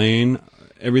explain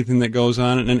everything that goes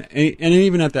on. And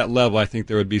even at that level, I think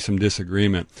there would be some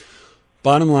disagreement.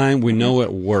 Bottom line, we know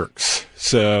it works.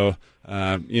 So,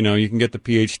 you can get the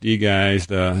PhD guys,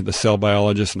 the cell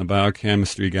biologists and the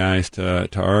biochemistry guys to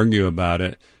argue about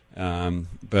it.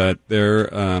 But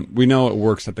we know it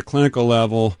works at the clinical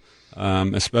level,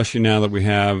 especially now that we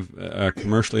have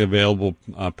commercially available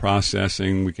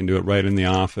processing. We can do it right in the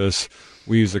office.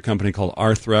 We use a company called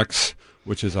Arthrex,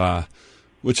 which is a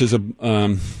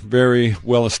very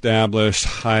well-established,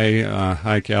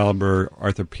 high caliber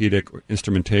orthopedic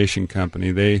instrumentation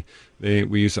company.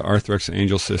 We use the Arthrex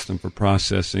Angel system for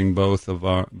processing both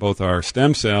our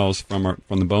stem cells from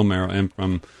the bone marrow and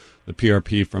from the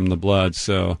PRP from the blood.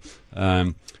 So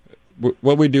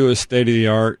what we do is state of the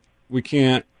art. We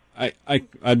can't.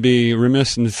 I'd be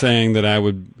remiss in saying that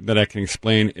I can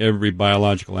explain every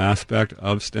biological aspect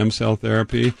of stem cell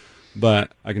therapy,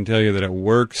 but I can tell you that it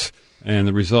works. And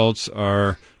the results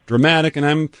are dramatic.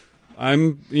 And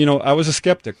I was a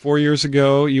skeptic 4 years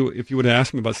ago. If you would have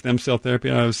asked me about stem cell therapy,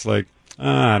 I was like,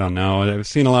 I don't know. I've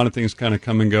seen a lot of things kind of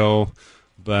come and go.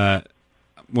 But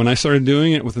when I started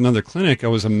doing it with another clinic, I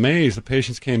was amazed. The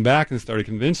patients came back and started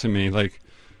convincing me,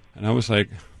 and I was like,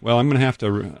 well, I'm going to have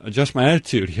to adjust my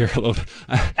attitude here a little bit.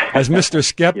 As Mr.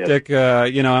 Skeptic,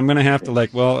 I'm going to have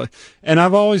to and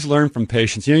I've always learned from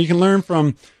patients. You can learn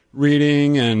from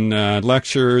reading and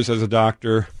lectures as a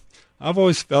doctor. I've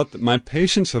always felt that my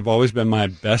patients have always been my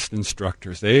best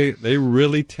instructors. They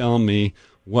really tell me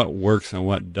what works and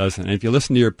what doesn't. And if you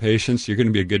listen to your patients, you're going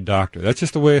to be a good doctor. That's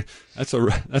just the way. That's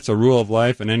a rule of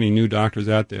life. And any new doctors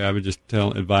out there, I would just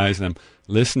advise them: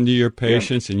 listen to your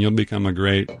patients, and you'll become a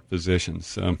great physician.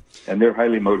 So. And they're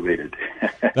highly motivated.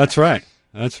 That's right.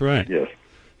 That's right. Yes.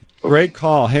 Okay. Great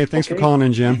call. Hey, thanks for calling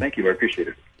in, Jim. Thank you. I appreciate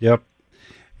it. Yep.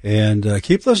 And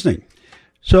keep listening.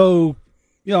 So,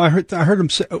 I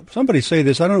heard somebody say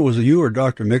this. I don't know if it was you or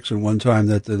Dr. Mixon one time,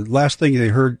 that the last thing they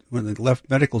heard when they left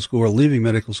medical school or leaving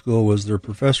medical school was their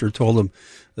professor told them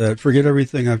that forget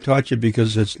everything I've taught you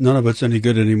because none of it's any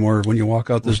good anymore. When you walk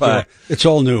out this door, it's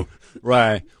all new.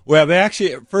 Right. Well, they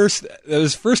actually it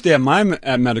was first day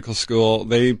at medical school.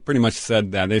 They pretty much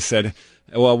said that. They said,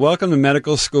 well, welcome to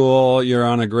medical school. You're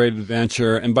on a great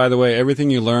adventure. And by the way, everything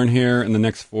you learn here in the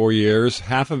next 4 years,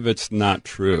 half of it's not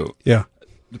true. Yeah.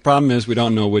 The problem is we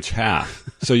don't know which half.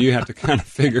 So you have to kind of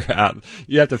figure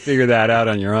that out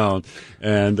on your own.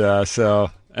 And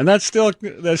and that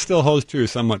still holds true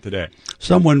somewhat today.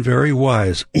 Someone very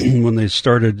wise, when they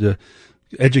started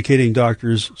educating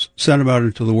doctors, sent them out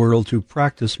into the world to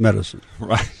practice medicine.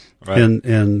 Right.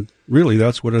 And really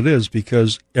that's what it is,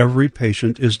 because every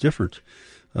patient is different.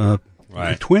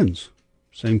 Right. Twins.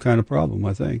 same kind of problem,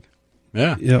 I think.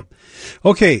 Yeah. Yep.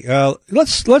 Okay,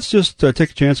 let's just take a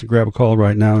chance and grab a call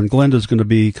right now, and Glenda's going to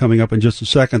be coming up in just a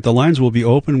second. The lines will be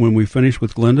open when we finish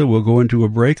with Glenda. We'll go into a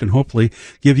break and hopefully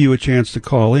give you a chance to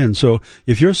call in. So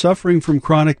if you're suffering from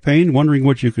chronic pain, wondering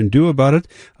what you can do about it,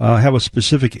 have a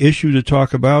specific issue to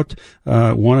talk about,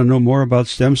 want to know more about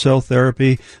stem cell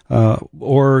therapy,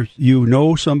 or you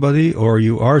know somebody or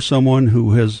you are someone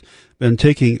who has been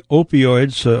taking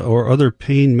opioids or other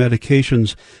pain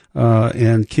medications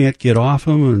and can't get off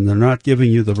them, and they're not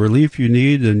giving you the relief you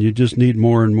need, and you just need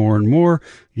more and more and more,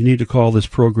 you need to call this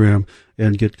program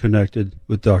and get connected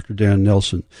with Dr. Dan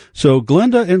Nelson. So,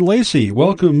 Glenda and Lacey,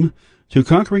 welcome to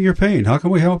Conquering Your Pain. How can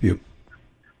we help you?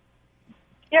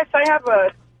 Yes, I have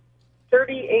a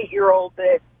 38-year-old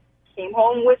that came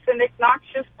home with an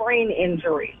obnoxious brain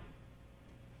injury.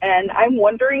 And I'm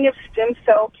wondering if stem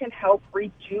cell can help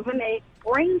rejuvenate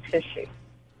brain tissue.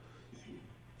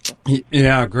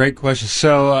 Yeah, great question.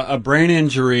 So a brain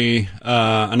injury,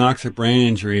 anoxic brain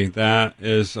injury, that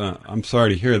is, I'm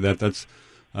sorry to hear that. That's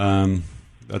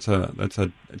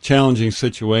a challenging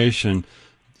situation.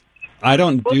 I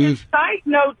don't do... The side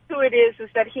note to it is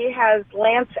that he has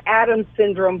Lance Adams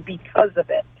syndrome because of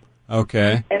it.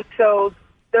 Okay. And so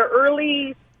the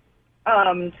early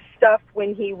stuff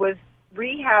when he was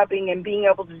rehabbing and being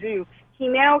able to do, he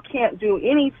now can't do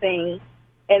anything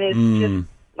and is just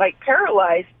like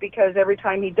paralyzed because every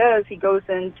time he does, he goes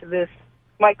into this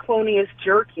myoclonius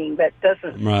jerking that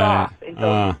doesn't stop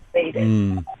until he's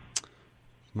faded.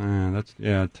 Man, that's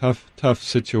tough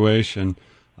situation.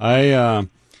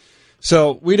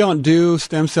 So we don't do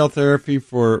stem cell therapy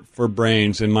for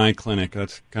brains in my clinic.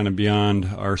 That's kind of beyond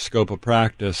our scope of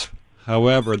practice.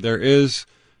 However, there is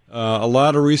a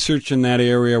lot of research in that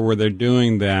area where they're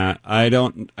doing that. I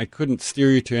couldn't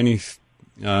steer you to any.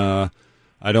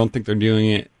 I don't think they're doing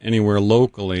it anywhere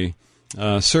locally.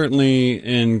 Certainly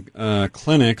in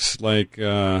clinics like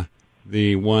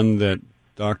the one that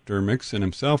Dr. Mixon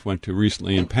himself went to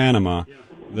recently in Panama,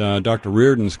 the Dr.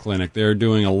 Reardon's clinic. They're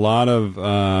doing a lot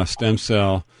of stem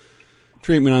cell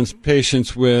treatment on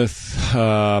patients with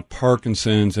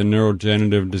Parkinson's and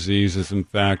neurodegenerative diseases. In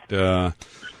fact,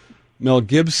 Mel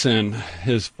Gibson,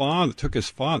 Mel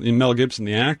Gibson,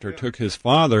 the actor, took his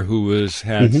father, who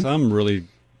had some really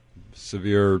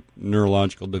severe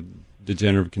neurological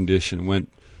degenerative condition, went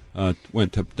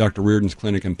to Dr. Reardon's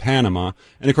clinic in Panama,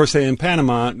 and of course, in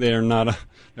Panama, they're not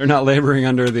laboring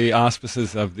under the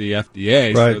auspices of the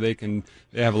FDA, right. So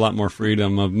they have a lot more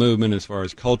freedom of movement as far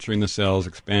as culturing the cells,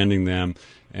 expanding them,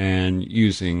 and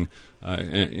using.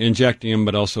 Injecting them,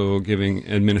 but also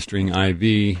administering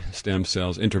IV stem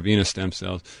cells, intravenous stem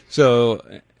cells. So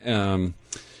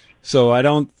I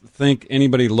don't think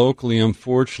anybody locally,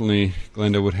 unfortunately,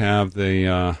 Glenda, would have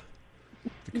the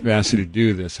capacity to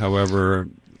do this. However,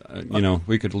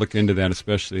 we could look into that,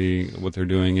 especially what they're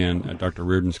doing at Dr.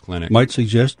 Reardon's clinic. Might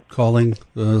suggest calling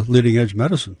Leading Edge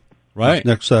Medicine. Right.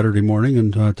 Next Saturday morning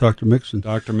and talk to Mixon.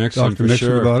 Dr. Mixon, for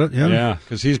sure. About it, yeah. Yeah,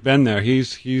 because he's been there.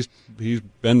 He's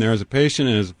been there as a patient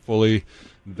and has fully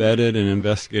vetted and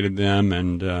investigated them,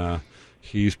 and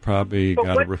he's probably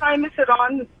got... What time is it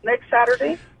on next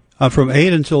Saturday? From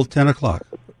 8 until 10 o'clock.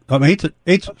 8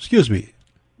 excuse me.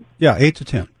 Yeah, 8 to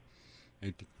 10.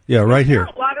 Yeah, right here.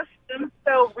 A lot of stem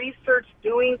cell research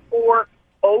doing for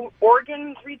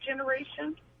organ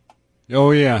regeneration?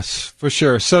 Oh, yes, for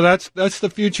sure. So that's the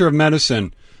future of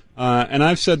medicine. And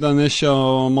I've said on this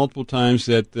show multiple times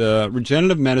that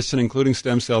regenerative medicine, including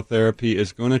stem cell therapy,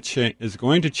 is going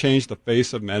to change the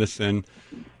face of medicine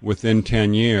within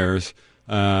 10 years.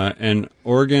 And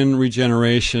organ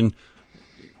regeneration,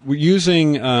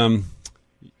 using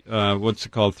what's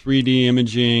it called, 3D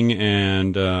imaging,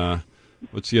 and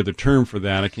what's the other term for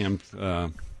that? I can't.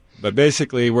 But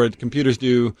basically, where computers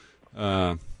do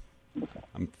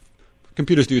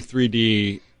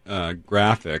 3D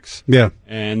graphics. Yeah.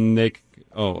 And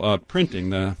printing,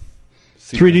 the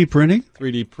 3D printing?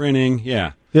 3D printing,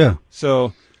 yeah. Yeah.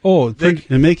 So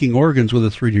and making organs with a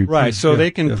 3D right, so they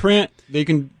can print, they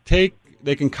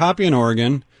can copy an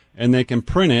organ and they can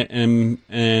print it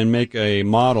and make a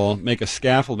model, make a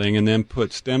scaffolding, and then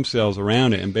put stem cells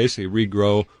around it and basically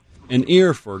regrow an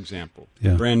ear, for example.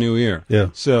 Yeah. Brand new ear. Yeah.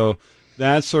 So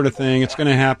that sort of thing, it's going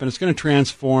to happen. It's going to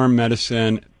transform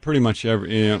medicine pretty much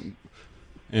in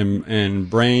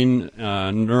brain,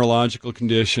 neurological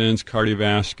conditions,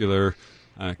 cardiovascular,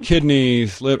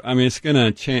 kidneys, liver. I mean, it's going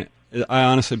to change. I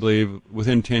honestly believe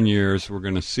within 10 years we're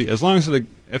going to see, as long as the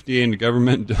FDA and the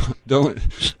government don't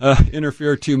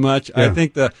interfere too much. Yeah.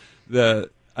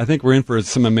 I think we're in for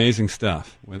some amazing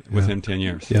stuff within 10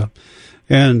 years. Yeah,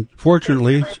 and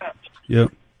fortunately, yeah.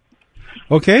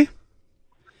 Okay.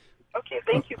 Okay,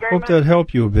 thank you very much. Hope that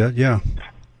helped you a bit. Yeah.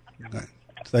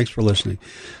 Thanks for listening.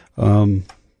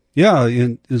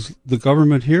 Is the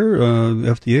government here,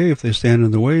 FDA, if they stand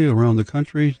in the way around the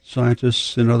country,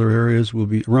 scientists in other areas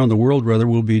around the world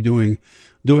will be doing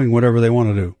whatever they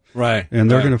want to do. Right. And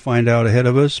they're going to find out ahead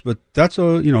of us, but that's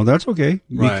okay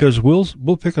because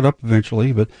we'll pick it up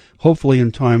eventually, but hopefully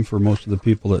in time for most of the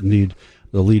people that need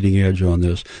the leading edge on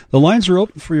this. The lines are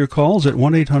open for your calls at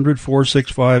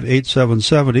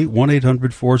 1-800-465-8770,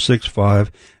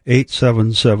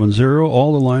 1-800-465-8770.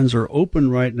 All the lines are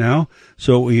open right now,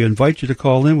 so we invite you to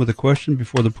call in with a question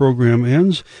before the program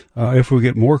ends. If we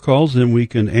get more calls, then we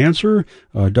can answer.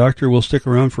 Doctor will stick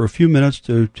around for a few minutes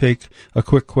to take a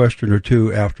quick question or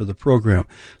two after the program.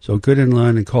 So get in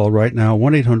line and call right now,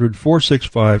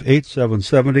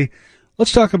 1-800-465-8770.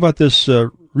 Let's talk about this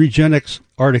Regenexx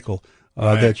article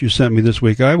that you sent me this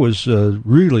week. I was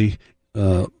really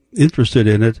interested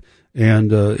in it,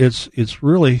 and it's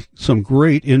really some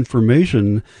great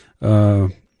information.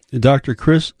 Dr.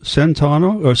 Chris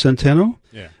Centeno,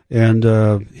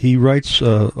 and he writes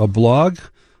a blog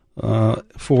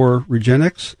for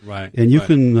Regenexx, and you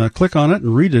can click on it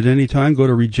and read it anytime. Go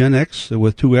to Regenexx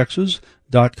with 2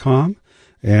 X's.com,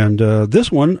 and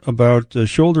this one about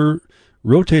shoulder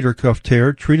rotator cuff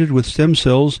tear treated with stem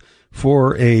cells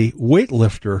for a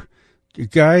weightlifter, a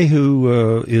guy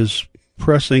who is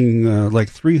pressing like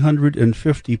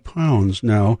 350 pounds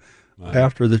now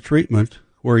after the treatment,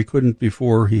 where he couldn't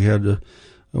before. He had to.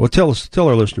 Well, tell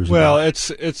our listeners. Well, it's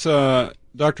Dr.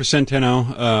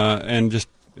 Centeno, and just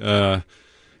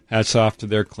hats off to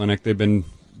their clinic. They've been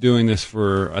doing this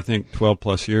for, I think, 12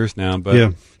 plus years now.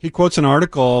 But he quotes an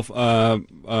article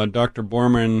of Dr.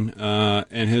 Borman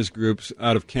and his groups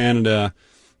out of Canada.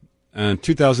 In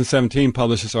 2017,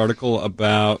 published this article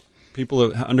about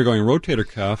people undergoing rotator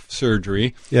cuff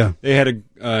surgery. Yeah. They had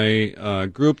a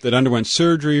group that underwent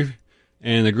surgery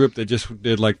and a group that just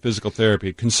did like physical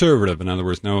therapy, conservative, in other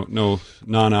words, no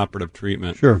non-operative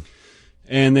treatment. Sure.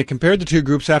 And they compared the two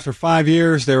groups. After 5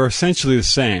 years, they were essentially the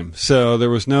same. So there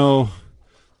was no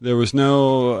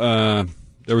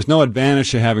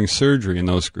advantage to having surgery in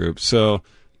those groups. So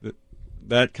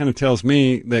that kind of tells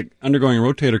me that undergoing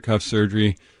rotator cuff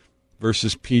surgery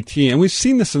versus PT, and we've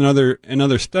seen this in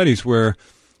other studies where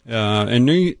in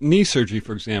knee surgery,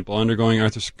 for example, undergoing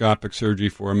arthroscopic surgery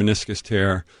for a meniscus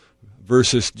tear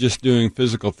versus just doing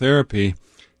physical therapy.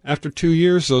 After 2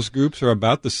 years, those groups are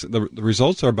about the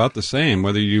results are about the same,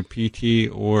 whether you do PT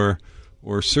or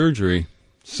surgery.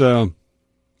 So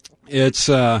it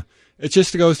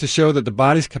just goes to show that the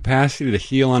body's capacity to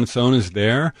heal on its own is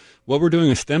there. What we're doing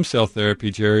with stem cell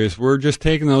therapy, Jerry, is we're just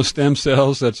taking those stem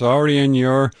cells that's already in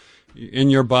your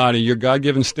body, your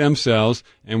God-given stem cells,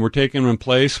 and we're taking them in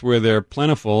place where they're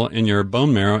plentiful in your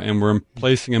bone marrow, and we're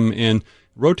placing them in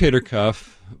rotator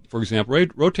cuff. For example,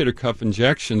 rotator cuff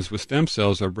injections with stem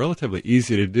cells are relatively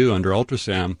easy to do under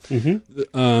ultrasound.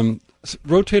 Mm-hmm.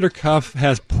 Rotator cuff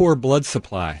has poor blood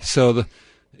supply, so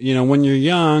when you're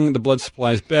young, the blood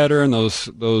supply is better, and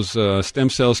those stem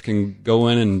cells can go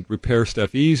in and repair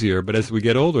stuff easier. But as we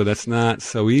get older, that's not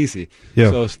so easy.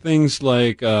 Yeah. So things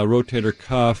like rotator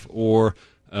cuff or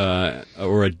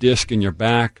a disc in your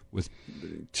back with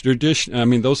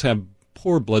those have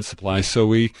poor blood supply. So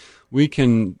we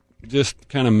can just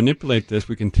kind of manipulate this.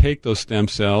 We can take those stem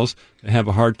cells that have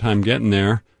a hard time getting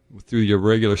there through your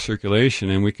regular circulation,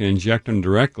 and we can inject them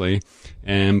directly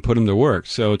and put them to work.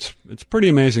 So it's pretty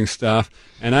amazing stuff.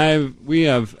 And we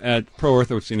have at Pro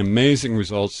Ortho seen amazing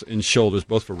results in shoulders,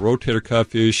 both for rotator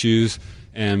cuff issues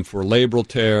and for labral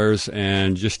tears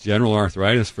and just general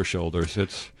arthritis for shoulders.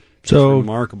 It's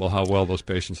remarkable how well those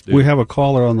patients do. We have a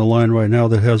caller on the line right now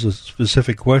that has a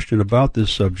specific question about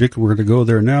this subject. We're going to go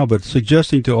there now, but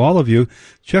suggesting to all of you,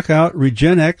 check out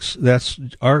Regenexx, that's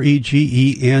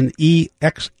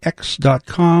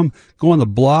REGENEXX.com. Go on the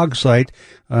blog site.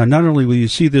 Not only will you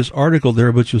see this article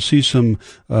there, but you'll see some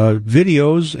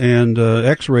videos and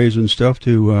x-rays and stuff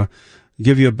to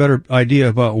give you a better idea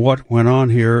about what went on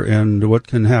here and what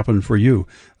can happen for you.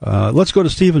 Let's go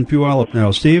to Stephen Puyallup now.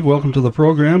 Steve, welcome to the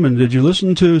program. And did you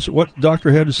listen to what the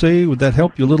doctor had to say? Would that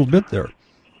help you a little bit there?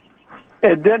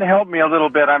 It did help me a little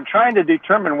bit. I'm trying to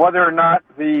determine whether or not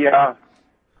the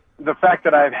fact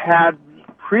that I've had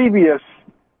previous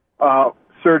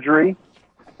surgery,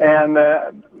 and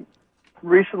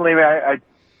recently I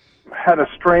had a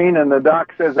strain, and the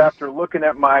doc says after looking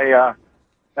at my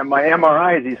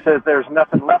MRIs, he says there's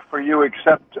nothing left for you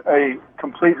except a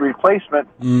complete replacement.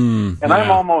 I'm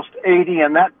almost 80,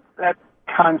 and that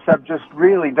concept just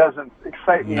really doesn't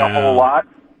excite me a whole lot.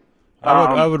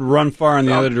 I would run far in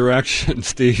the other direction,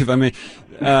 Steve. I mean,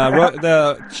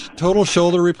 the total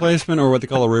shoulder replacement, or what they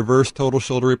call a reverse total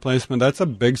shoulder replacement, that's a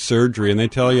big surgery, and they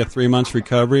tell you 3 months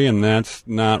recovery, and that's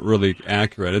not really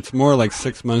accurate. It's more like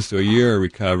 6 months to a year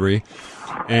recovery.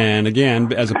 And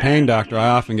again, as a pain doctor, I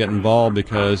often get involved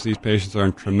because these patients are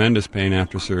in tremendous pain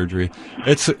after surgery.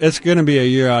 It's going to be a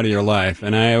year out of your life,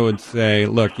 and I would say,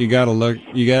 look, you got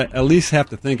at least have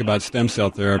to think about stem cell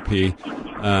therapy,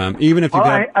 even if you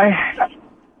got.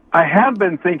 I have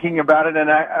been thinking about it,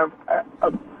 and I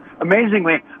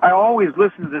amazingly, I always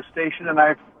listen to this station, and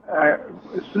as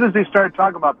soon as they started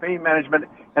talking about pain management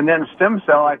and then stem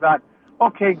cell, I thought,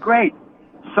 okay, great.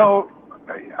 So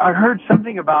I heard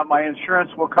something about my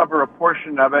insurance will cover a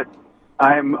portion of it.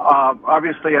 I'm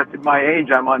obviously at my age,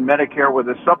 I'm on Medicare with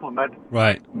a supplement.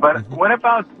 Right. But what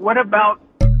about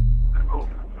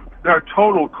their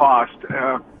total cost?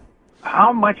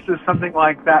 How much does something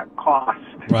like that cost?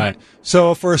 Right.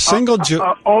 So for a single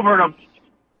over and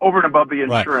above the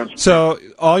insurance. Right. So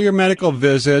all your medical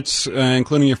visits,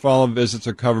 including your follow-up visits,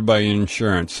 are covered by your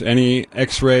insurance. Any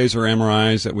X-rays or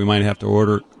MRIs that we might have to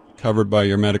order, covered by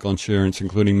your medical insurance,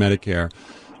 including Medicare.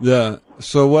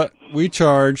 So what we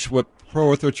charge, what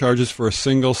ProOrtho charges for a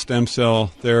single stem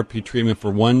cell therapy treatment for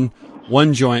one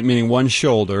joint, meaning one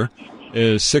shoulder,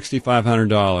 is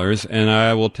 $6,500, and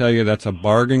I will tell you that's a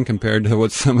bargain compared to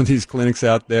what some of these clinics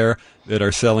out there that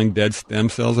are selling dead stem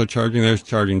cells are charging. They're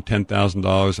charging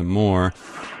 $10,000 and more.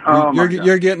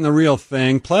 You're getting the real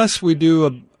thing. Plus,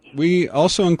 we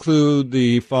also include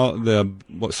the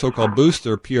so-called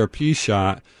booster PRP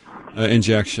shot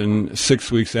injection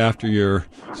 6 weeks after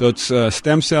so it's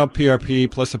stem cell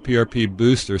PRP plus a PRP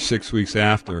booster 6 weeks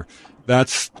after.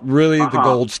 That's really the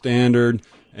gold standard.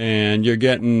 And you're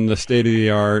getting the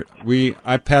state-of-the-art.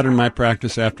 I patterned my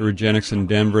practice after Regenix in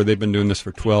Denver. They've been doing this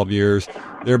for 12 years.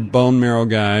 They're bone marrow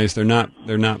guys. They're not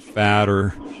fat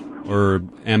or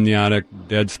amniotic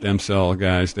dead stem cell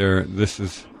guys. This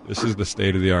is the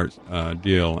state-of-the-art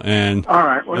deal. And all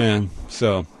right. And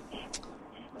so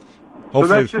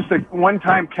that's just a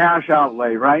one-time cash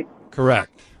outlay, right?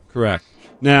 Correct.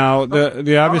 Now,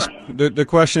 the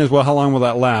question is, well, how long will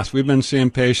that last? We've been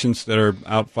seeing patients that are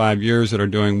out 5 years that are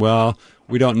doing well.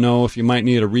 We don't know if you might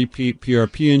need a repeat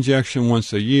PRP injection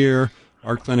once a year.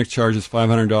 Our clinic charges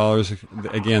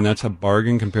 $500. Again, that's a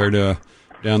bargain compared to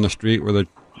down the street where they're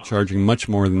charging much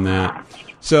more than that.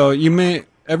 So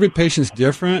every patient's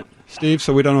different, Steve,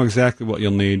 so we don't know exactly what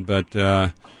you'll need, but,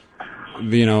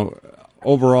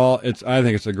 overall, I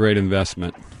think it's a great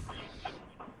investment.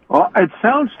 Well, it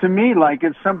sounds to me like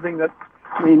it's something that,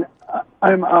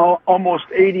 I'm almost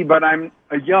 80, but I'm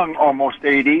a young almost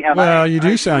 80. And you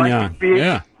do sound young.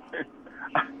 Yeah.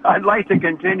 I'd like to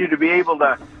continue to be able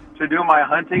to do my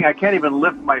hunting. I can't even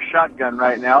lift my shotgun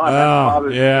right now.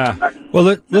 Yeah.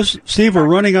 Well, Steve, we're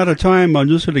running out of time. I'm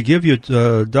just going to give you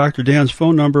Dr. Dan's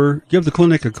phone number. Give the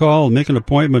clinic a call, make an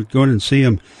appointment, go in and see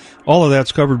him. All of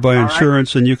that's covered by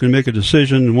insurance, and you can make a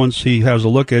decision once he has a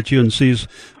look at you and sees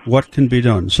what can be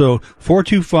done. So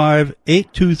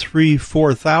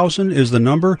 425-823-4000 is the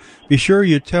number. Be sure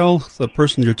you tell the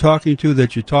person you're talking to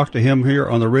that you talked to him here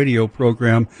on the radio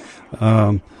program.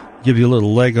 Give you a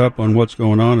little leg up on what's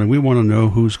going on, and we want to know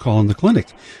who's calling the clinic.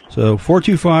 So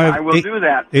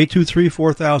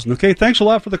 425-823-4000. Okay, thanks a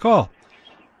lot for the call.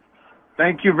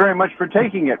 Thank you very much for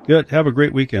taking it. Good. Have a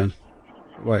great weekend.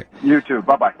 Bye. You too.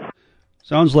 Bye-bye.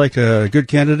 Sounds like a good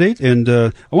candidate, and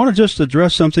I want to just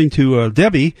address something to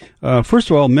Debbie. First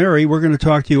of all, Mary, we're going to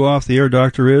talk to you off the air,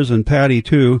 Dr. Is, and Patty,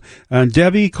 too. And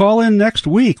Debbie, call in next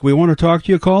week. We want to talk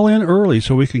to you. Call in early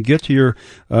so we can get to your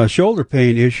shoulder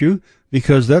pain issue,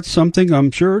 because that's something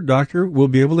I'm sure Doctor will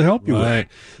be able to help you with.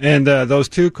 And those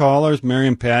two callers, Mary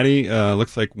and Patty,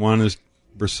 looks like one is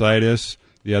bursitis,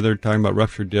 the other talking about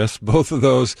ruptured discs. Both of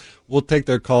those, we'll take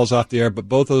their calls off the air, but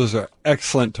both of those are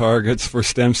excellent targets for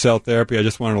stem cell therapy. I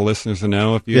just wanted the listeners to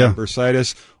know if you have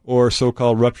bursitis or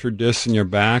so-called ruptured discs in your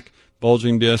back,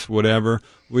 bulging discs, whatever,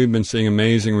 we've been seeing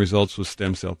amazing results with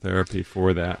stem cell therapy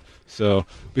for that. So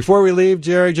before we leave,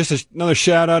 Jerry, just another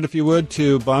shout-out, if you would,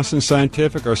 to Boston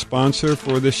Scientific, our sponsor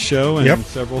for this show, and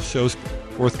several shows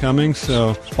forthcoming.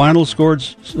 So spinal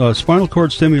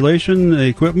cord stimulation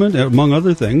equipment, among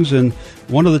other things, and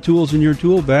one of the tools in your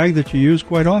tool bag that you use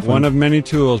quite often. One of many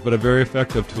tools, but a very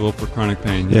effective tool for chronic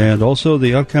pain. And also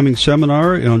the upcoming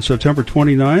seminar on September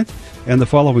 29th and the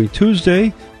following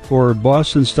Tuesday for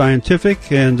Boston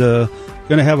Scientific, and going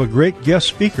going to have a great guest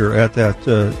speaker at that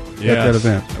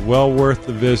event. Well worth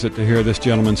the visit to hear this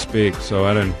gentleman speak. So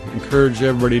I'd encourage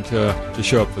everybody to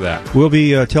show up for that. We'll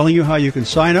be telling you how you can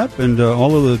sign up and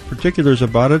all of the particulars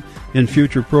about it in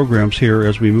future programs here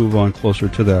as we move on closer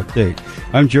to that date.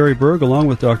 I'm Jerry Berg, along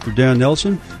with Dr. Dan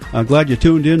Nelson. I'm glad you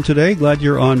tuned in today. Glad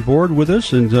you're on board with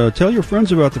us. And tell your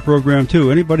friends about the program,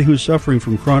 too. Anybody who's suffering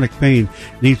from chronic pain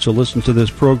needs to listen to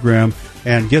this program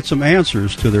and get some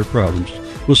answers to their problems.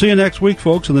 We'll see you next week,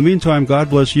 folks. In the meantime,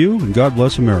 God bless you and God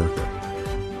bless America.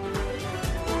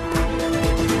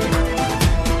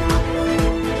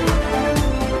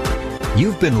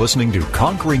 You've been listening to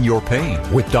Conquering Your Pain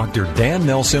with Dr. Dan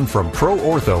Nelson from Pro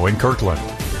Ortho in Kirkland.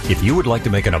 If you would like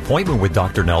to make an appointment with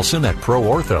Dr. Nelson at Pro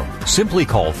Ortho, simply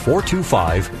call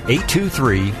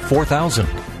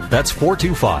 425-823-4000. That's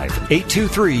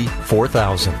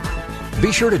 425-823-4000.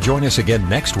 Be sure to join us again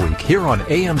next week here on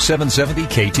AM 770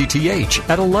 KTTH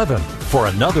at 11 for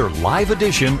another live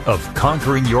edition of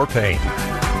Conquering Your Pain.